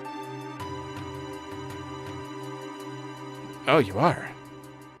 Oh, you are.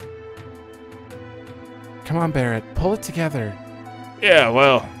 Come on, Barrett. Pull it together. Yeah,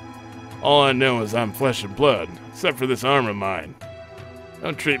 well, all I know is I'm flesh and blood, except for this arm of mine.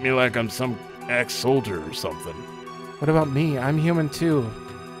 Don't treat me like I'm some ex-soldier or something. What about me? I'm human too.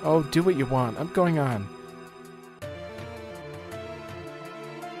 Oh, do what you want. I'm going on.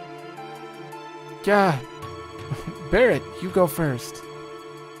 Yeah. Barrett, you go first.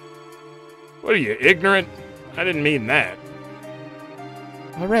 What are you, ignorant? I didn't mean that.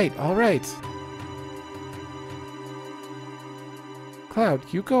 All right. Cloud,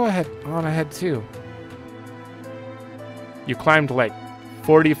 you go on ahead too. You climbed like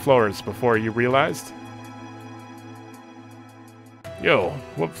 40 floors before you realized? Yo,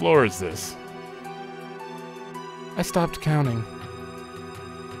 what floor is this? I stopped counting.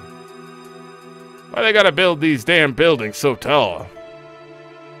 Why they gotta build these damn buildings so tall?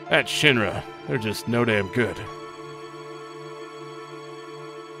 That Shinra, they're just no damn good.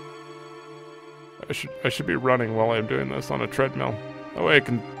 I should be running while I'm doing this on a treadmill. That way I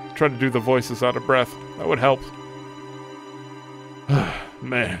can try to do the voices out of breath. That would help.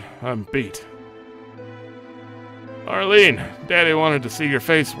 Man, I'm beat. Arlene, Daddy wanted to see your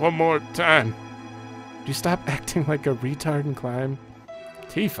face one more time. Do you stop acting like a retard and climb?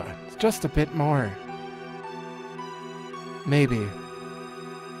 Tifa. It's just a bit more. Maybe.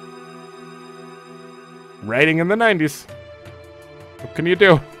 Writing in the 90s. What can you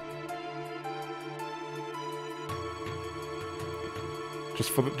do?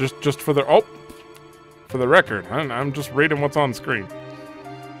 Just for the record, I'm just reading what's on screen.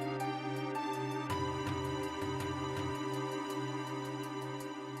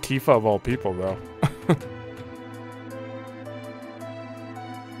 Tifa of all people, though.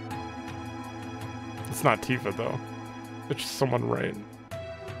 It's not Tifa, though. It's just someone writing.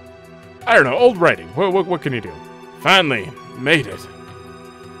 I don't know, old writing. What can you do? Finally, made it.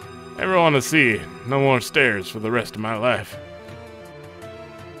 Never want to see no more stairs for the rest of my life.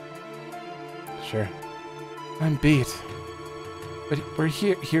 Sure. I'm beat. But we're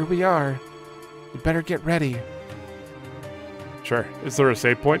here. Here we are. We better get ready. Sure. Is there a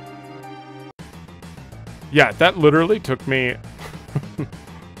save point? Yeah, that literally took me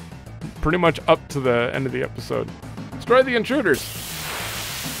pretty much up to the end of the episode. Destroy the intruders.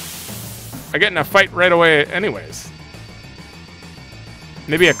 I get in a fight right away anyways.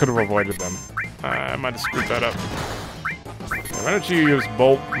 Maybe I could have avoided them. I might have screwed that up. Okay, why don't you use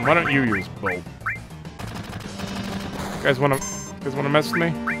Bolt? Why don't you use Bolt? You guys wanna mess with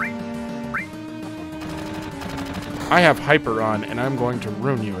me? I have Hyper on, and I'm going to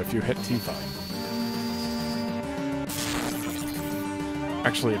ruin you if you hit Tifa.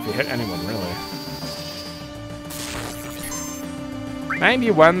 Actually, if you hit anyone, really.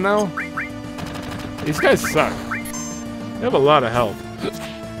 91, though? These guys suck. They have a lot of health.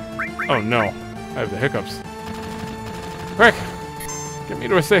 Oh, no. I have the hiccups. Quick! Get me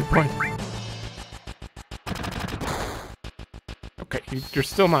to a save point. Okay, you're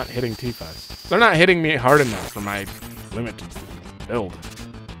still not hitting Tifa. They're not hitting me hard enough for my limited build.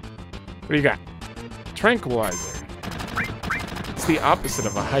 What do you got? Tranquilizer. It's the opposite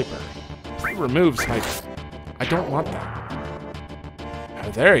of a hyper. It removes hyper. I don't want that.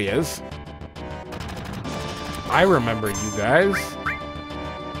 Oh, there he is. I remember you guys.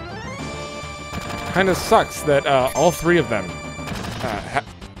 Kinda sucks that all three of them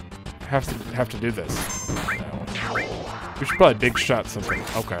have to do this. We should probably big shot something.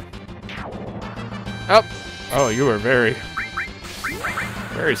 Okay. Oh, you are very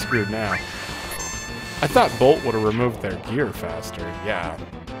screwed now. I thought Bolt would have removed their gear faster. Yeah.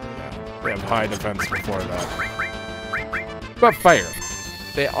 They have high defense before that. But fire.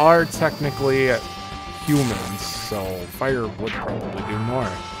 They are technically humans, so fire would probably do more.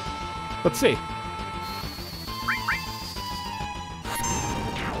 Let's see.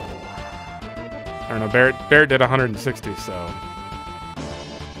 I don't know, Barrett did 160, so...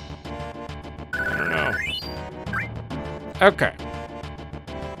 I don't know. Okay.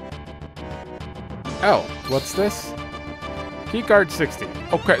 Oh, what's this? Keycard 60.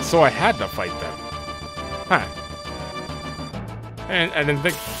 Okay, so I had to fight them. Huh. And I didn't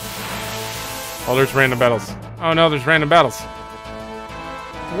think... Oh, there's random battles. Oh no, there's random battles.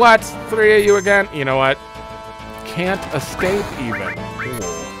 What? 3 of you again? You know what? Can't escape even.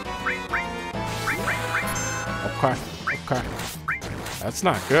 Okay. That's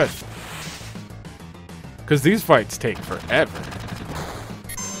not good. Because these fights take forever.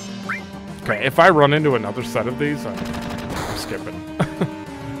 Okay, if I run into another set of these, I'm skipping.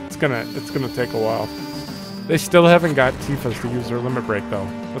 It's gonna take a while. They still haven't got Tifa's to use their limit break though.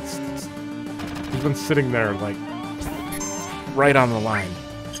 He's been sitting there like right on the line.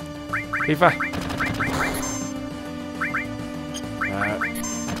 Tifa.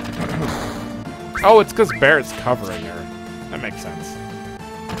 Oh, it's because Barrett's covering her. That makes sense.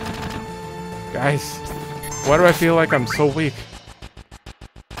 Guys, why do I feel like I'm so weak?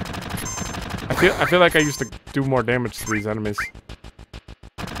 I feel like I used to do more damage to these enemies.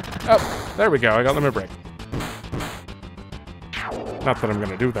 Oh, there we go. I got limit break. Not that I'm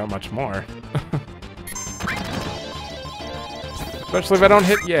gonna do that much more. Especially if I don't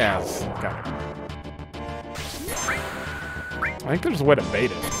hit yes. Got it. I think there's a way to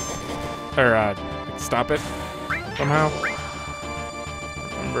bait it. Or, stop it somehow.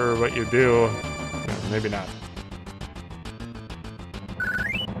 Remember what you do. Yeah, maybe not.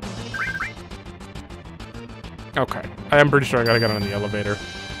 Okay. I'm pretty sure I gotta get on the elevator.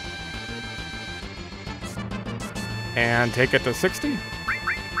 And take it to 60? Yeah.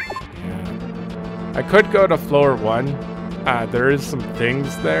 I could go to floor 1. There is some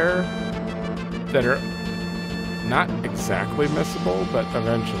things there that are not exactly missable, but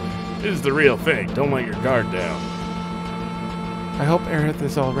eventually. This is the real thing. Don't let your guard down. I hope Aerith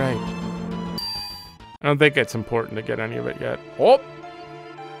is alright. I don't think it's important to get any of it yet. Oh!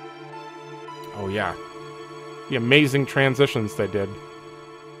 Oh, yeah. The amazing transitions they did.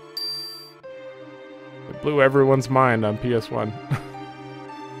 It blew everyone's mind on PS1.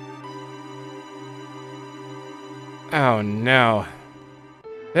 Oh, no.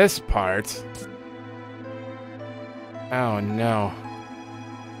 This part. Oh, no.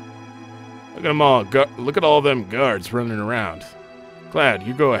 Look at them all. Look at all them guards running around. Cloud,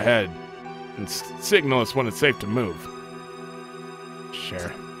 you go ahead and signal us when it's safe to move.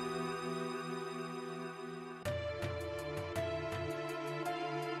 Sure.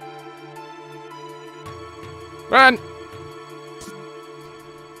 Run!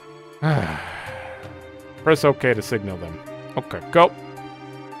 Press OK to signal them. Okay, go.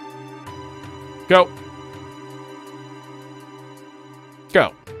 Go.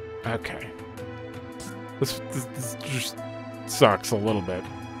 Go. Okay. This just sucks a little bit.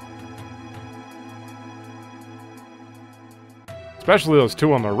 Especially those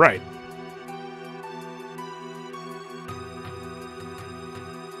two on the right.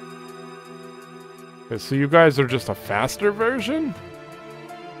 Okay, so you guys are just a faster version?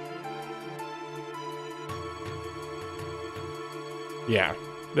 Yeah,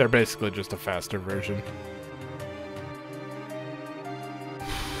 they're basically just a faster version.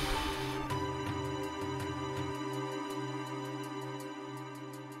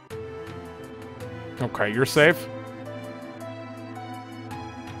 Okay, you're safe.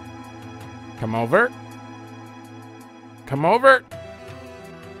 Come over. Come over.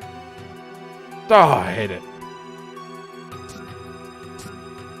 Oh, I hate it.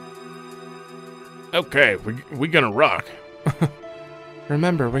 Okay, we gonna rock.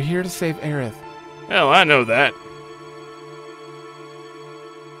 Remember, we're here to save Aerith. Hell, I know that.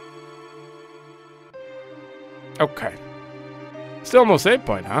 Okay. Still no save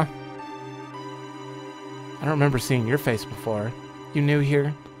point, huh? I don't remember seeing your face before. You new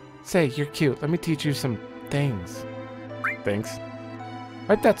here? Say, you're cute. Let me teach you some things. Thanks.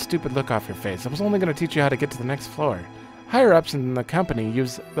 Wipe that stupid look off your face. I was only going to teach you how to get to the next floor. Higher-ups in the company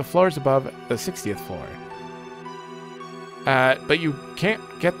use the floors above the 60th floor. But you can't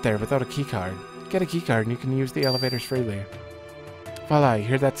get there without a keycard. Get a keycard and you can use the elevators freely. Voila, you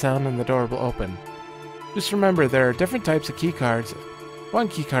hear that sound and the door will open. Just remember, there are different types of keycards. One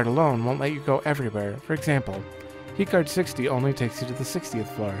keycard alone won't let you go everywhere. For example, keycard 60 only takes you to the 60th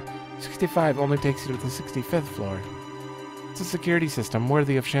floor. 65 only takes you to the 65th floor. It's a security system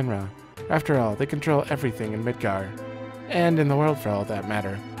worthy of Shinra. After all, they control everything in Midgar. And in the world for all that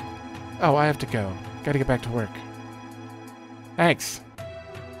matter. Oh, I have to go. Gotta get back to work. Thanks.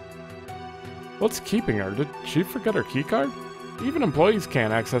 What's keeping her? Did she forget her keycard? Even employees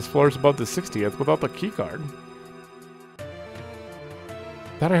can't access floors above the 60th without the keycard.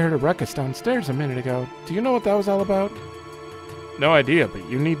 Thought I heard a ruckus downstairs a minute ago. Do you know what that was all about? No idea, but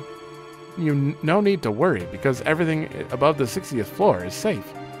no need to worry because everything above the 60th floor is safe.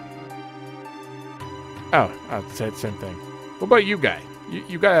 Oh, I'd say the same thing. What about you, guy?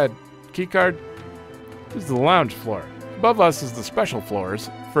 You got a keycard? This is the lounge floor. Above us is the special floors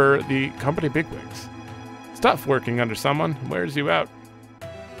for the company bigwigs. It's tough working under someone who wears you out.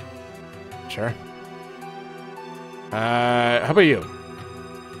 Sure. How about you?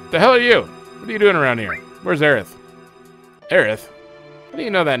 The hell are you? What are you doing around here? Where's Aerith? Aerith? How do you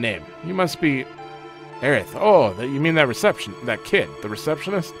know that name? You must be... Aerith. Oh, you mean that kid, the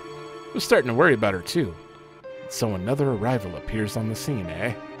receptionist? I was starting to worry about her, too. So another arrival appears on the scene,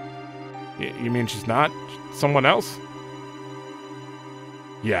 eh? You mean she's not someone else?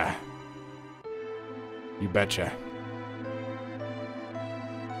 Yeah. You betcha.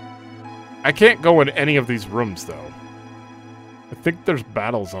 I can't go in any of these rooms, though. I think there's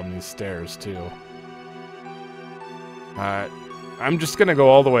battles on these stairs, too. I'm just gonna go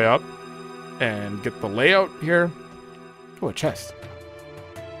all the way up and get the layout here. Oh, a chest.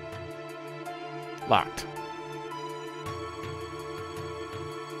 Locked.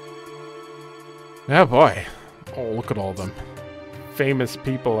 Oh boy. Oh, look at all them famous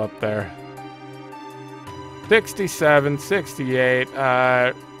people up there. 67, 68,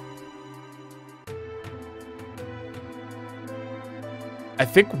 I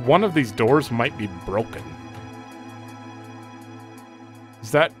think one of these doors might be broken.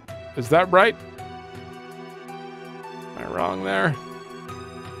 Is that right? Am I wrong there?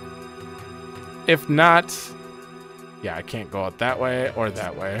 If not, yeah, I can't go out that way or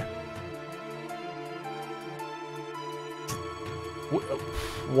that way.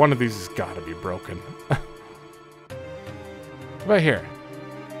 One of these has got to be broken. What about here?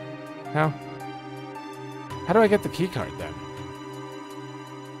 How do I get the keycard then?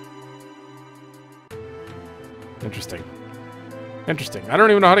 Interesting. I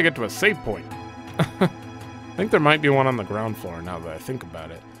don't even know how to get to a save point. I think there might be one on the ground floor now that I think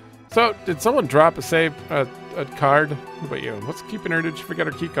about it. So, did someone drop a card? What about you? What's keeping her? Did she forget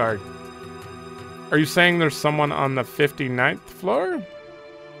her key card? Are you saying there's someone on the 59th floor?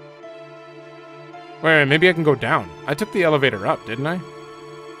 Wait, maybe I can go down. I took the elevator up, didn't I?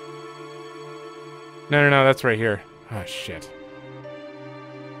 No, that's right here. Oh, shit.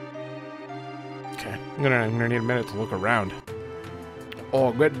 Okay, I'm gonna need a minute to look around. Oh,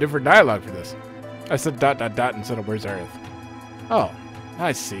 I've got different dialogue for this. I said ... instead of where's Aerith. Oh,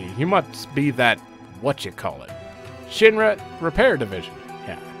 I see. You must be that, whatchamacallit, Shinra Repair Division.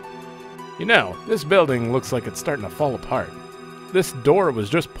 Yeah. You know, this building looks like it's starting to fall apart. This door was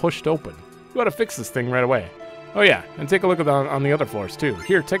just pushed open. You ought to fix this thing right away. Oh yeah, and take a look at on the other floors too.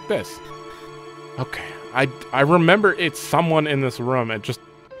 Here, take this. Okay, I remember it's someone in this room. I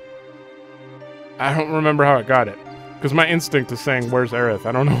don't remember how I got it. Because my instinct is saying, where's Aerith?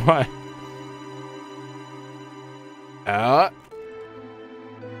 I don't know why.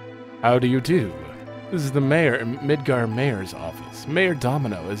 How do you do? This is the Midgar Mayor's office. Mayor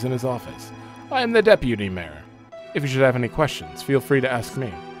Domino is in his office. I am the deputy mayor. If you should have any questions, feel free to ask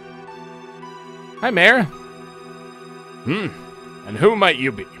me. Hi, Mayor. And who might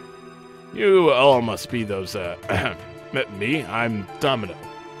you be? You all must be those, me. I'm Domino,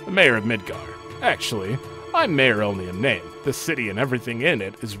 the mayor of Midgar. Actually, I'm mayor only in name. The city and everything in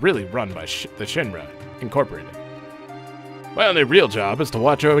it is really run by the Shinra Incorporated. My only real job is to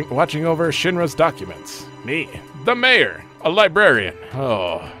watching over Shinra's documents. Me, the mayor, a librarian.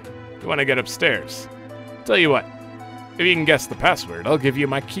 Oh, you want to get upstairs? Tell you what, if you can guess the password, I'll give you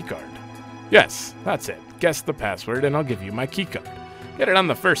my keycard. Yes, that's it. Guess the password and I'll give you my keycard. Get it on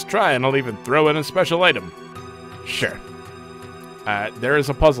the first try and I'll even throw in a special item. Sure. There is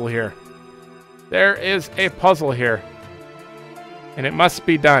a puzzle here. There is a puzzle here. And it must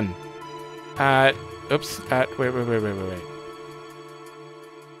be done. Oops. Wait.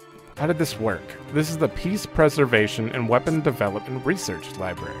 How did this work? This is the Peace Preservation and Weapon Development Research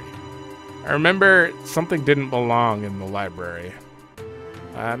Library. I remember something didn't belong in the library.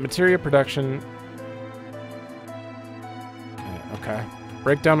 Materia production. Okay.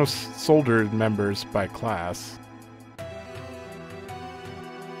 Breakdown of soldier members by class.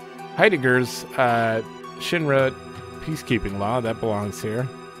 Heidegger's Shinra peacekeeping law, that belongs here.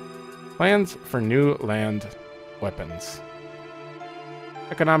 Plans for new land weapons.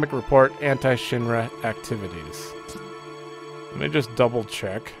 Economic report, anti-Shinra activities. Let me just double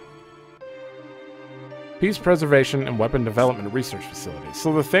check. Peace preservation and weapon development research facilities.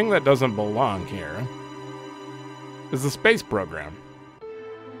 So the thing that doesn't belong here is the space program.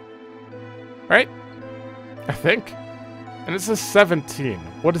 Right? I think. And it says 17.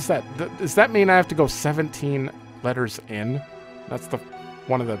 What is that? Does that mean I have to go 17 letters in? That's the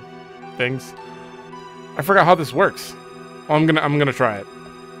one of the things. I forgot how this works. Well, I'm gonna try it.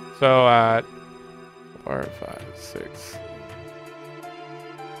 So 4, 5, 6,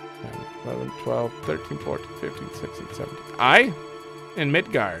 10, 11, 12, 13, 14, 15, 16, 17. I in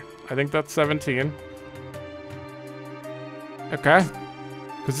Midgar. I think that's 17. Okay.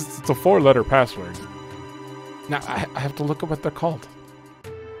 Because it's a 4-letter password. Now, I have to look at what they're called.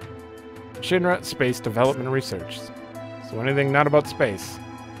 Shinra Space Development Research. So anything not about space.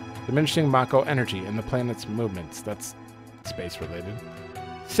 Diminishing Mako energy and the planet's movements. That's space-related.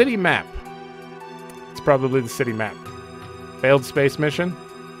 City map. It's probably the city map. Failed space mission.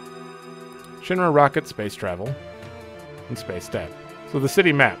 Shinra rocket space travel. And space debt. So the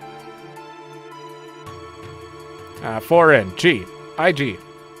city map. 4N. G. IG.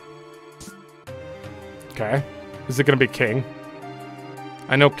 Okay. Is it going to be King?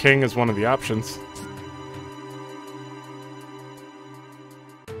 I know King is one of the options.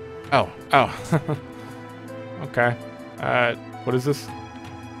 Oh. Okay. What is this?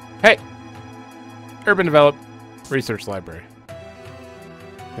 Hey! Urban Develop Research Library.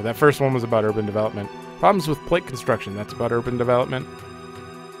 Okay, that first one was about urban development. Problems with plate construction. That's about urban development.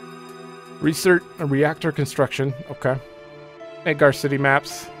 Research reactor construction. Okay. Midgar city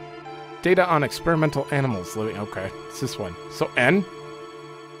maps. Data on experimental animals living. Okay, it's this one. So N,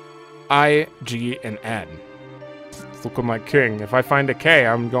 I, G, and N. It's looking like King. If I find a K,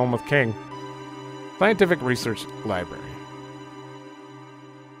 I'm going with King. Scientific Research Library.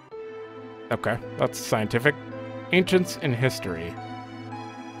 Okay, that's scientific. Ancients in history.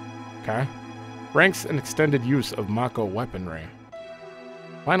 Okay. Ranks and extended use of Mako weaponry.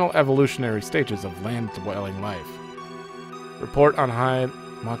 Final evolutionary stages of land-dwelling life. Report on high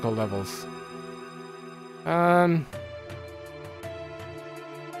Mako levels.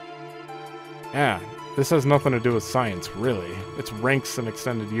 Yeah, this has nothing to do with science, really. It's ranks and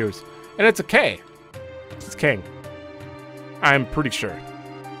extended use. And it's a K. It's King. I'm pretty sure.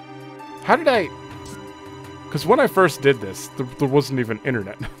 How did I... Because when I first did this, there wasn't even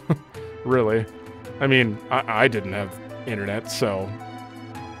internet. Really. I mean, I didn't have internet, so...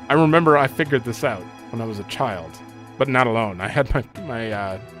 I remember I figured this out when I was a child. But not alone. I had my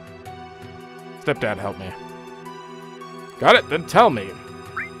stepdad help me. Got it? Then tell me.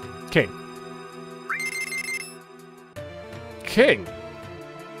 King. King.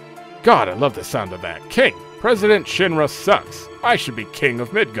 God, I love the sound of that. King. President Shinra sucks. I should be king of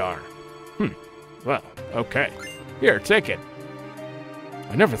Midgar. Well, okay. Here, take it.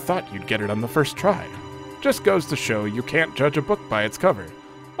 I never thought you'd get it on the first try. Just goes to show you can't judge a book by its cover.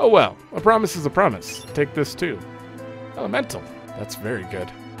 Oh well, a promise is a promise. Take this too. Elemental. That's very good.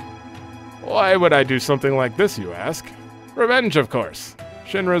 Why would I do something like this, you ask? Revenge, of course.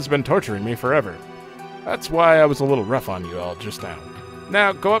 Shinra's been torturing me forever. That's why I was a little rough on you all just now.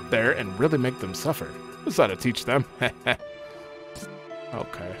 Now, go up there and really make them suffer. This ought to teach them.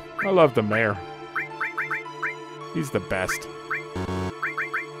 Okay. I love the mayor. He's the best.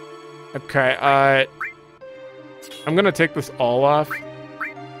 Okay, I'm gonna take this all off.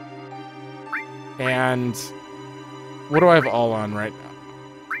 And... what do I have all on right now?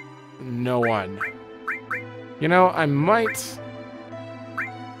 No one. You know, I might...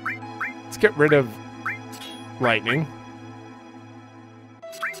 Let's get rid of lightning.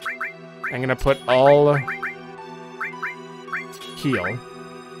 I'm gonna put all heal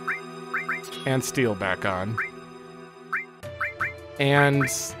and steel back on. And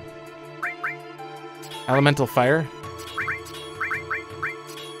elemental fire.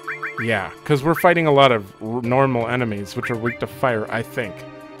 Yeah, because we're fighting a lot of normal enemies, which are weak to fire, I think.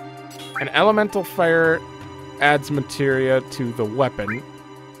 And elemental fire adds materia to the weapon.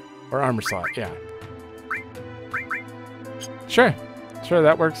 Or armor slot, yeah. Sure,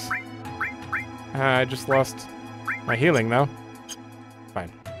 that works. I just lost my healing, though.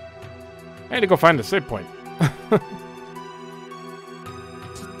 Fine. I need to go find a save point.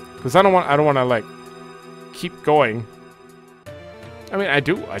 Because I don't want to, like, keep going. I mean, I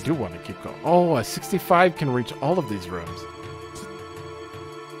do want to keep going. Oh, a 65 can reach all of these rooms.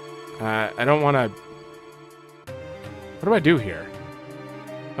 I don't want to... What do I do here?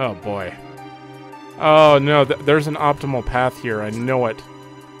 Oh, boy. Oh, no, there's an optimal path here. I know it.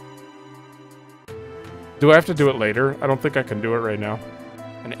 Do I have to do it later? I don't think I can do it right now.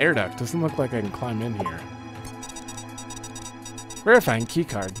 An air duct. Doesn't look like I can climb in here. Verifying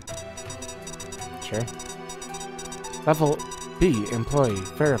keycard. Sure. Level B, employee,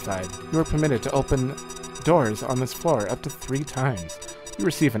 verified. You are permitted to open doors on this floor up to 3 times. You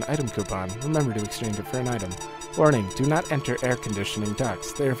receive an item coupon. Remember to exchange it for an item. Warning, do not enter air conditioning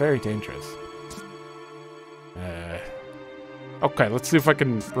ducts. They are very dangerous. Okay, let's see if I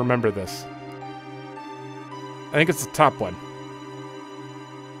can remember this. I think it's the top one.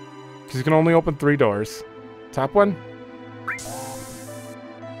 Because you can only open 3 doors. Top one?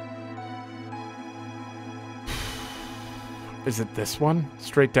 Is it this one?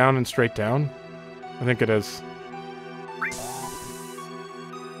 Straight down and straight down? I think it is.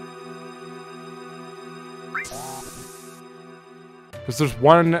 Because there's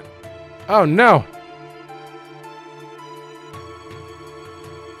one... Oh, no!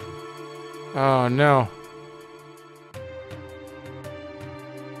 Oh, no.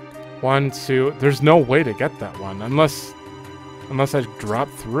 1, 2... There's no way to get that one, unless I drop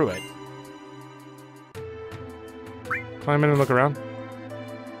through it. Climb in and look around.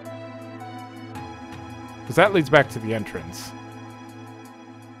 Because that leads back to the entrance.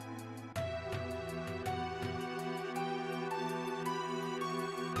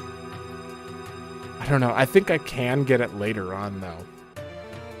 I don't know. I think I can get it later on, though.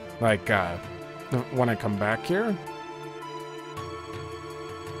 Like, when I come back here.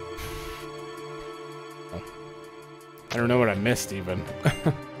 I don't know what I missed, even.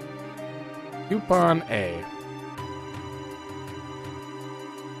 Coupon A.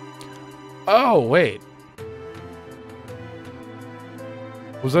 Oh, wait.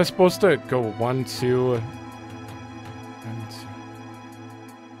 Was I supposed to go 1, 2... 1,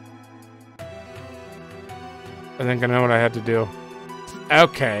 2... I think I know what I had to do.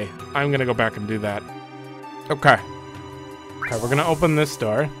 Okay, I'm gonna go back and do that. Okay. Okay, we're gonna open this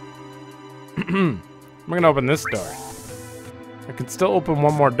door. We're gonna open this door. I can still open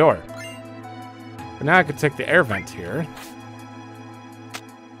one more door. But now I can take the air vent here.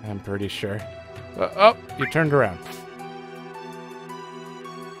 I'm pretty sure. Oh, you turned around.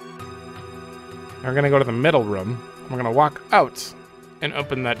 Now we're gonna go to the middle room. We're gonna walk out and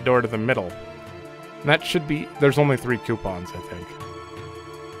open that door to the middle. And that should be... There's only 3 coupons, I think.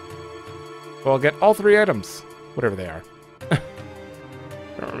 So I'll get all 3 items. Whatever they are.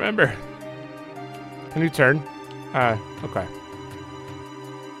 Don't remember. Can you turn? Okay.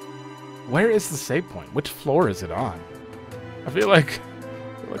 Where is the save point? Which floor is it on? I feel like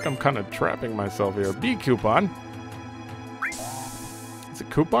I'm kind of trapping myself here. B coupon. Is it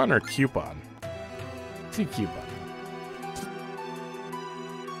coupon or coupon? C coupon.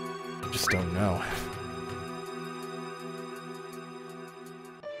 Just don't know.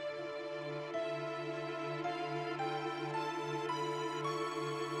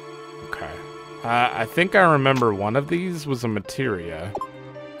 Okay. I think I remember one of these was a materia.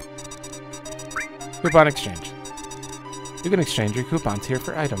 Coupon exchange. You can exchange your coupons here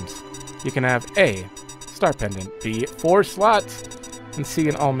for items. You can have A, star pendant, B, 4 slots, and C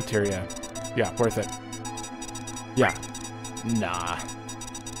in all materia. Yeah, worth it. Yeah. Nah.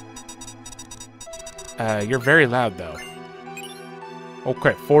 You're very loud, though.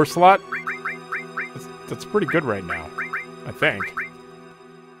 Okay, 4 slot? That's pretty good right now, I think.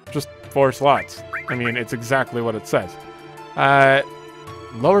 Just 4 slots. I mean, it's exactly what it says.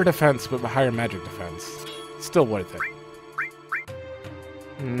 Lower defense, but higher magic defense. Still worth it.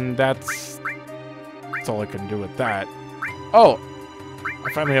 That's all I can do with that. Oh!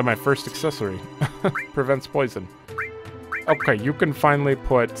 I finally have my first accessory. Prevents poison. Okay, you can finally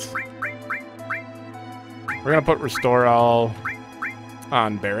put... We're gonna put Restore All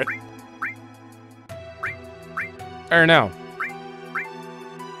on Barrett. Or no.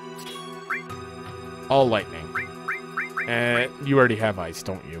 All Lightning. You already have Ice,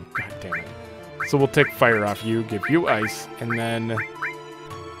 don't you? God damn it. So we'll take Fire off you, give you Ice, and then... That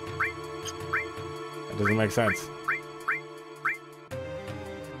doesn't make sense.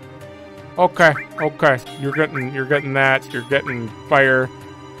 Okay, okay. You're getting that. You're getting Fire,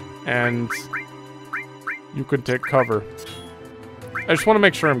 and you can take cover. I just want to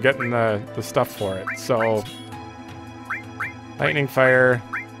make sure I'm getting the stuff for it. So, Lightning, Fire,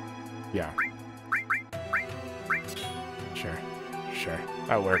 yeah. Sure,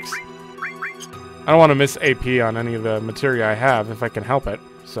 that works. I don't want to miss AP on any of the materia I have if I can help it.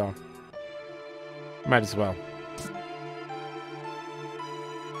 So, might as well.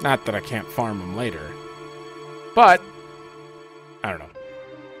 Not that I can't farm them later. But, I don't know.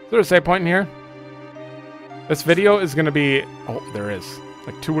 Is there a save point in here? This video is going to be... Oh, there is.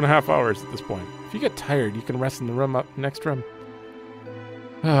 Like 2.5 hours at this point. If you get tired, you can rest in the room next room.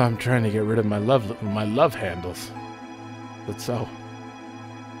 Oh, I'm trying to get rid of my love handles. That's so.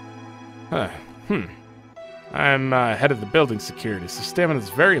 Huh. I'm head of the building security, so stamina is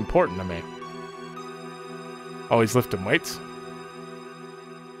very important to me. Always lifting weights?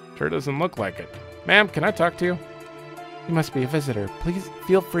 Sure doesn't look like it. Ma'am, can I talk to you? You must be a visitor. Please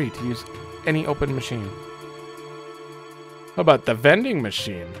feel free to use any open machine. How about the vending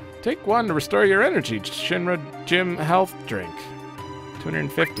machine? Take one to restore your energy. Shinra Gym Health Drink.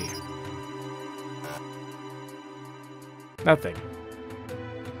 250. Nothing.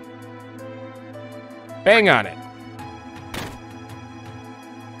 Bang on it.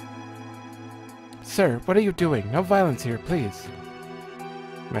 Sir, what are you doing? No violence here, please.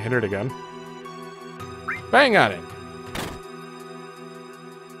 Can I hit it again? Bang on it.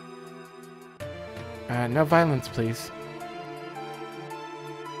 No violence, please.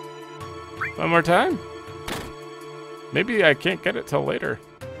 One more time? Maybe I can't get it till later.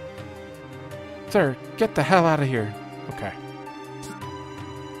 Sir, get the hell out of here. Okay.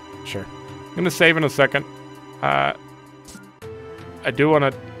 Sure. I'm gonna save in a second. I do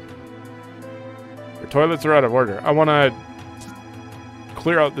wanna... The toilets are out of order. I wanna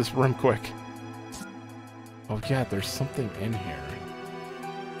clear out this room quick. Oh yeah, there's something in here.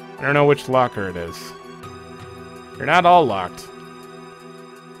 I don't know which locker it is. You're not all locked.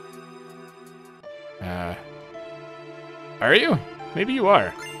 Are you? Maybe you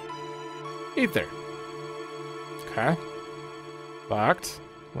are. Ether. Okay. Locked.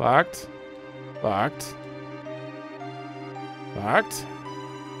 Locked. Locked. Locked.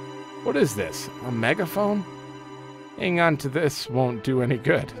 What is this? A megaphone? Hanging on to this won't do any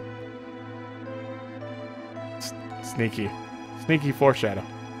good. Sneaky. Sneaky foreshadow.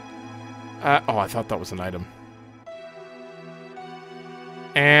 Oh, I thought that was an item.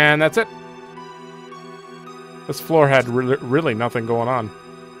 And that's it. This floor had really nothing going on.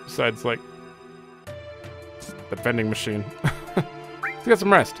 Besides, like, the vending machine. Let's get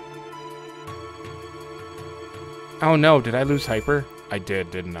some rest. Oh no, did I lose hyper? I did,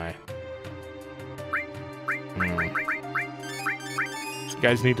 didn't I? These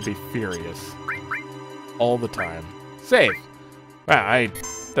guys need to be furious. All the time. Save! Wow,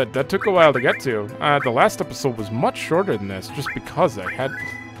 that took a while to get to. The last episode was much shorter than this, just because I had...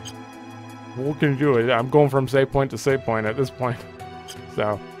 What can you do? I'm going from save point to save point at this point.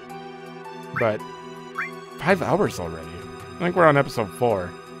 So... But... 5 hours already. I think we're on episode 4.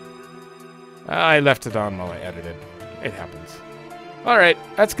 I left it on while I edited. It happens. Alright,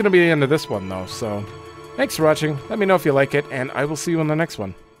 that's going to be the end of this one, though, so... Thanks for watching. Let me know if you like it, and I will see you in the next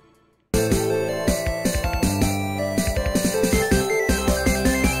one.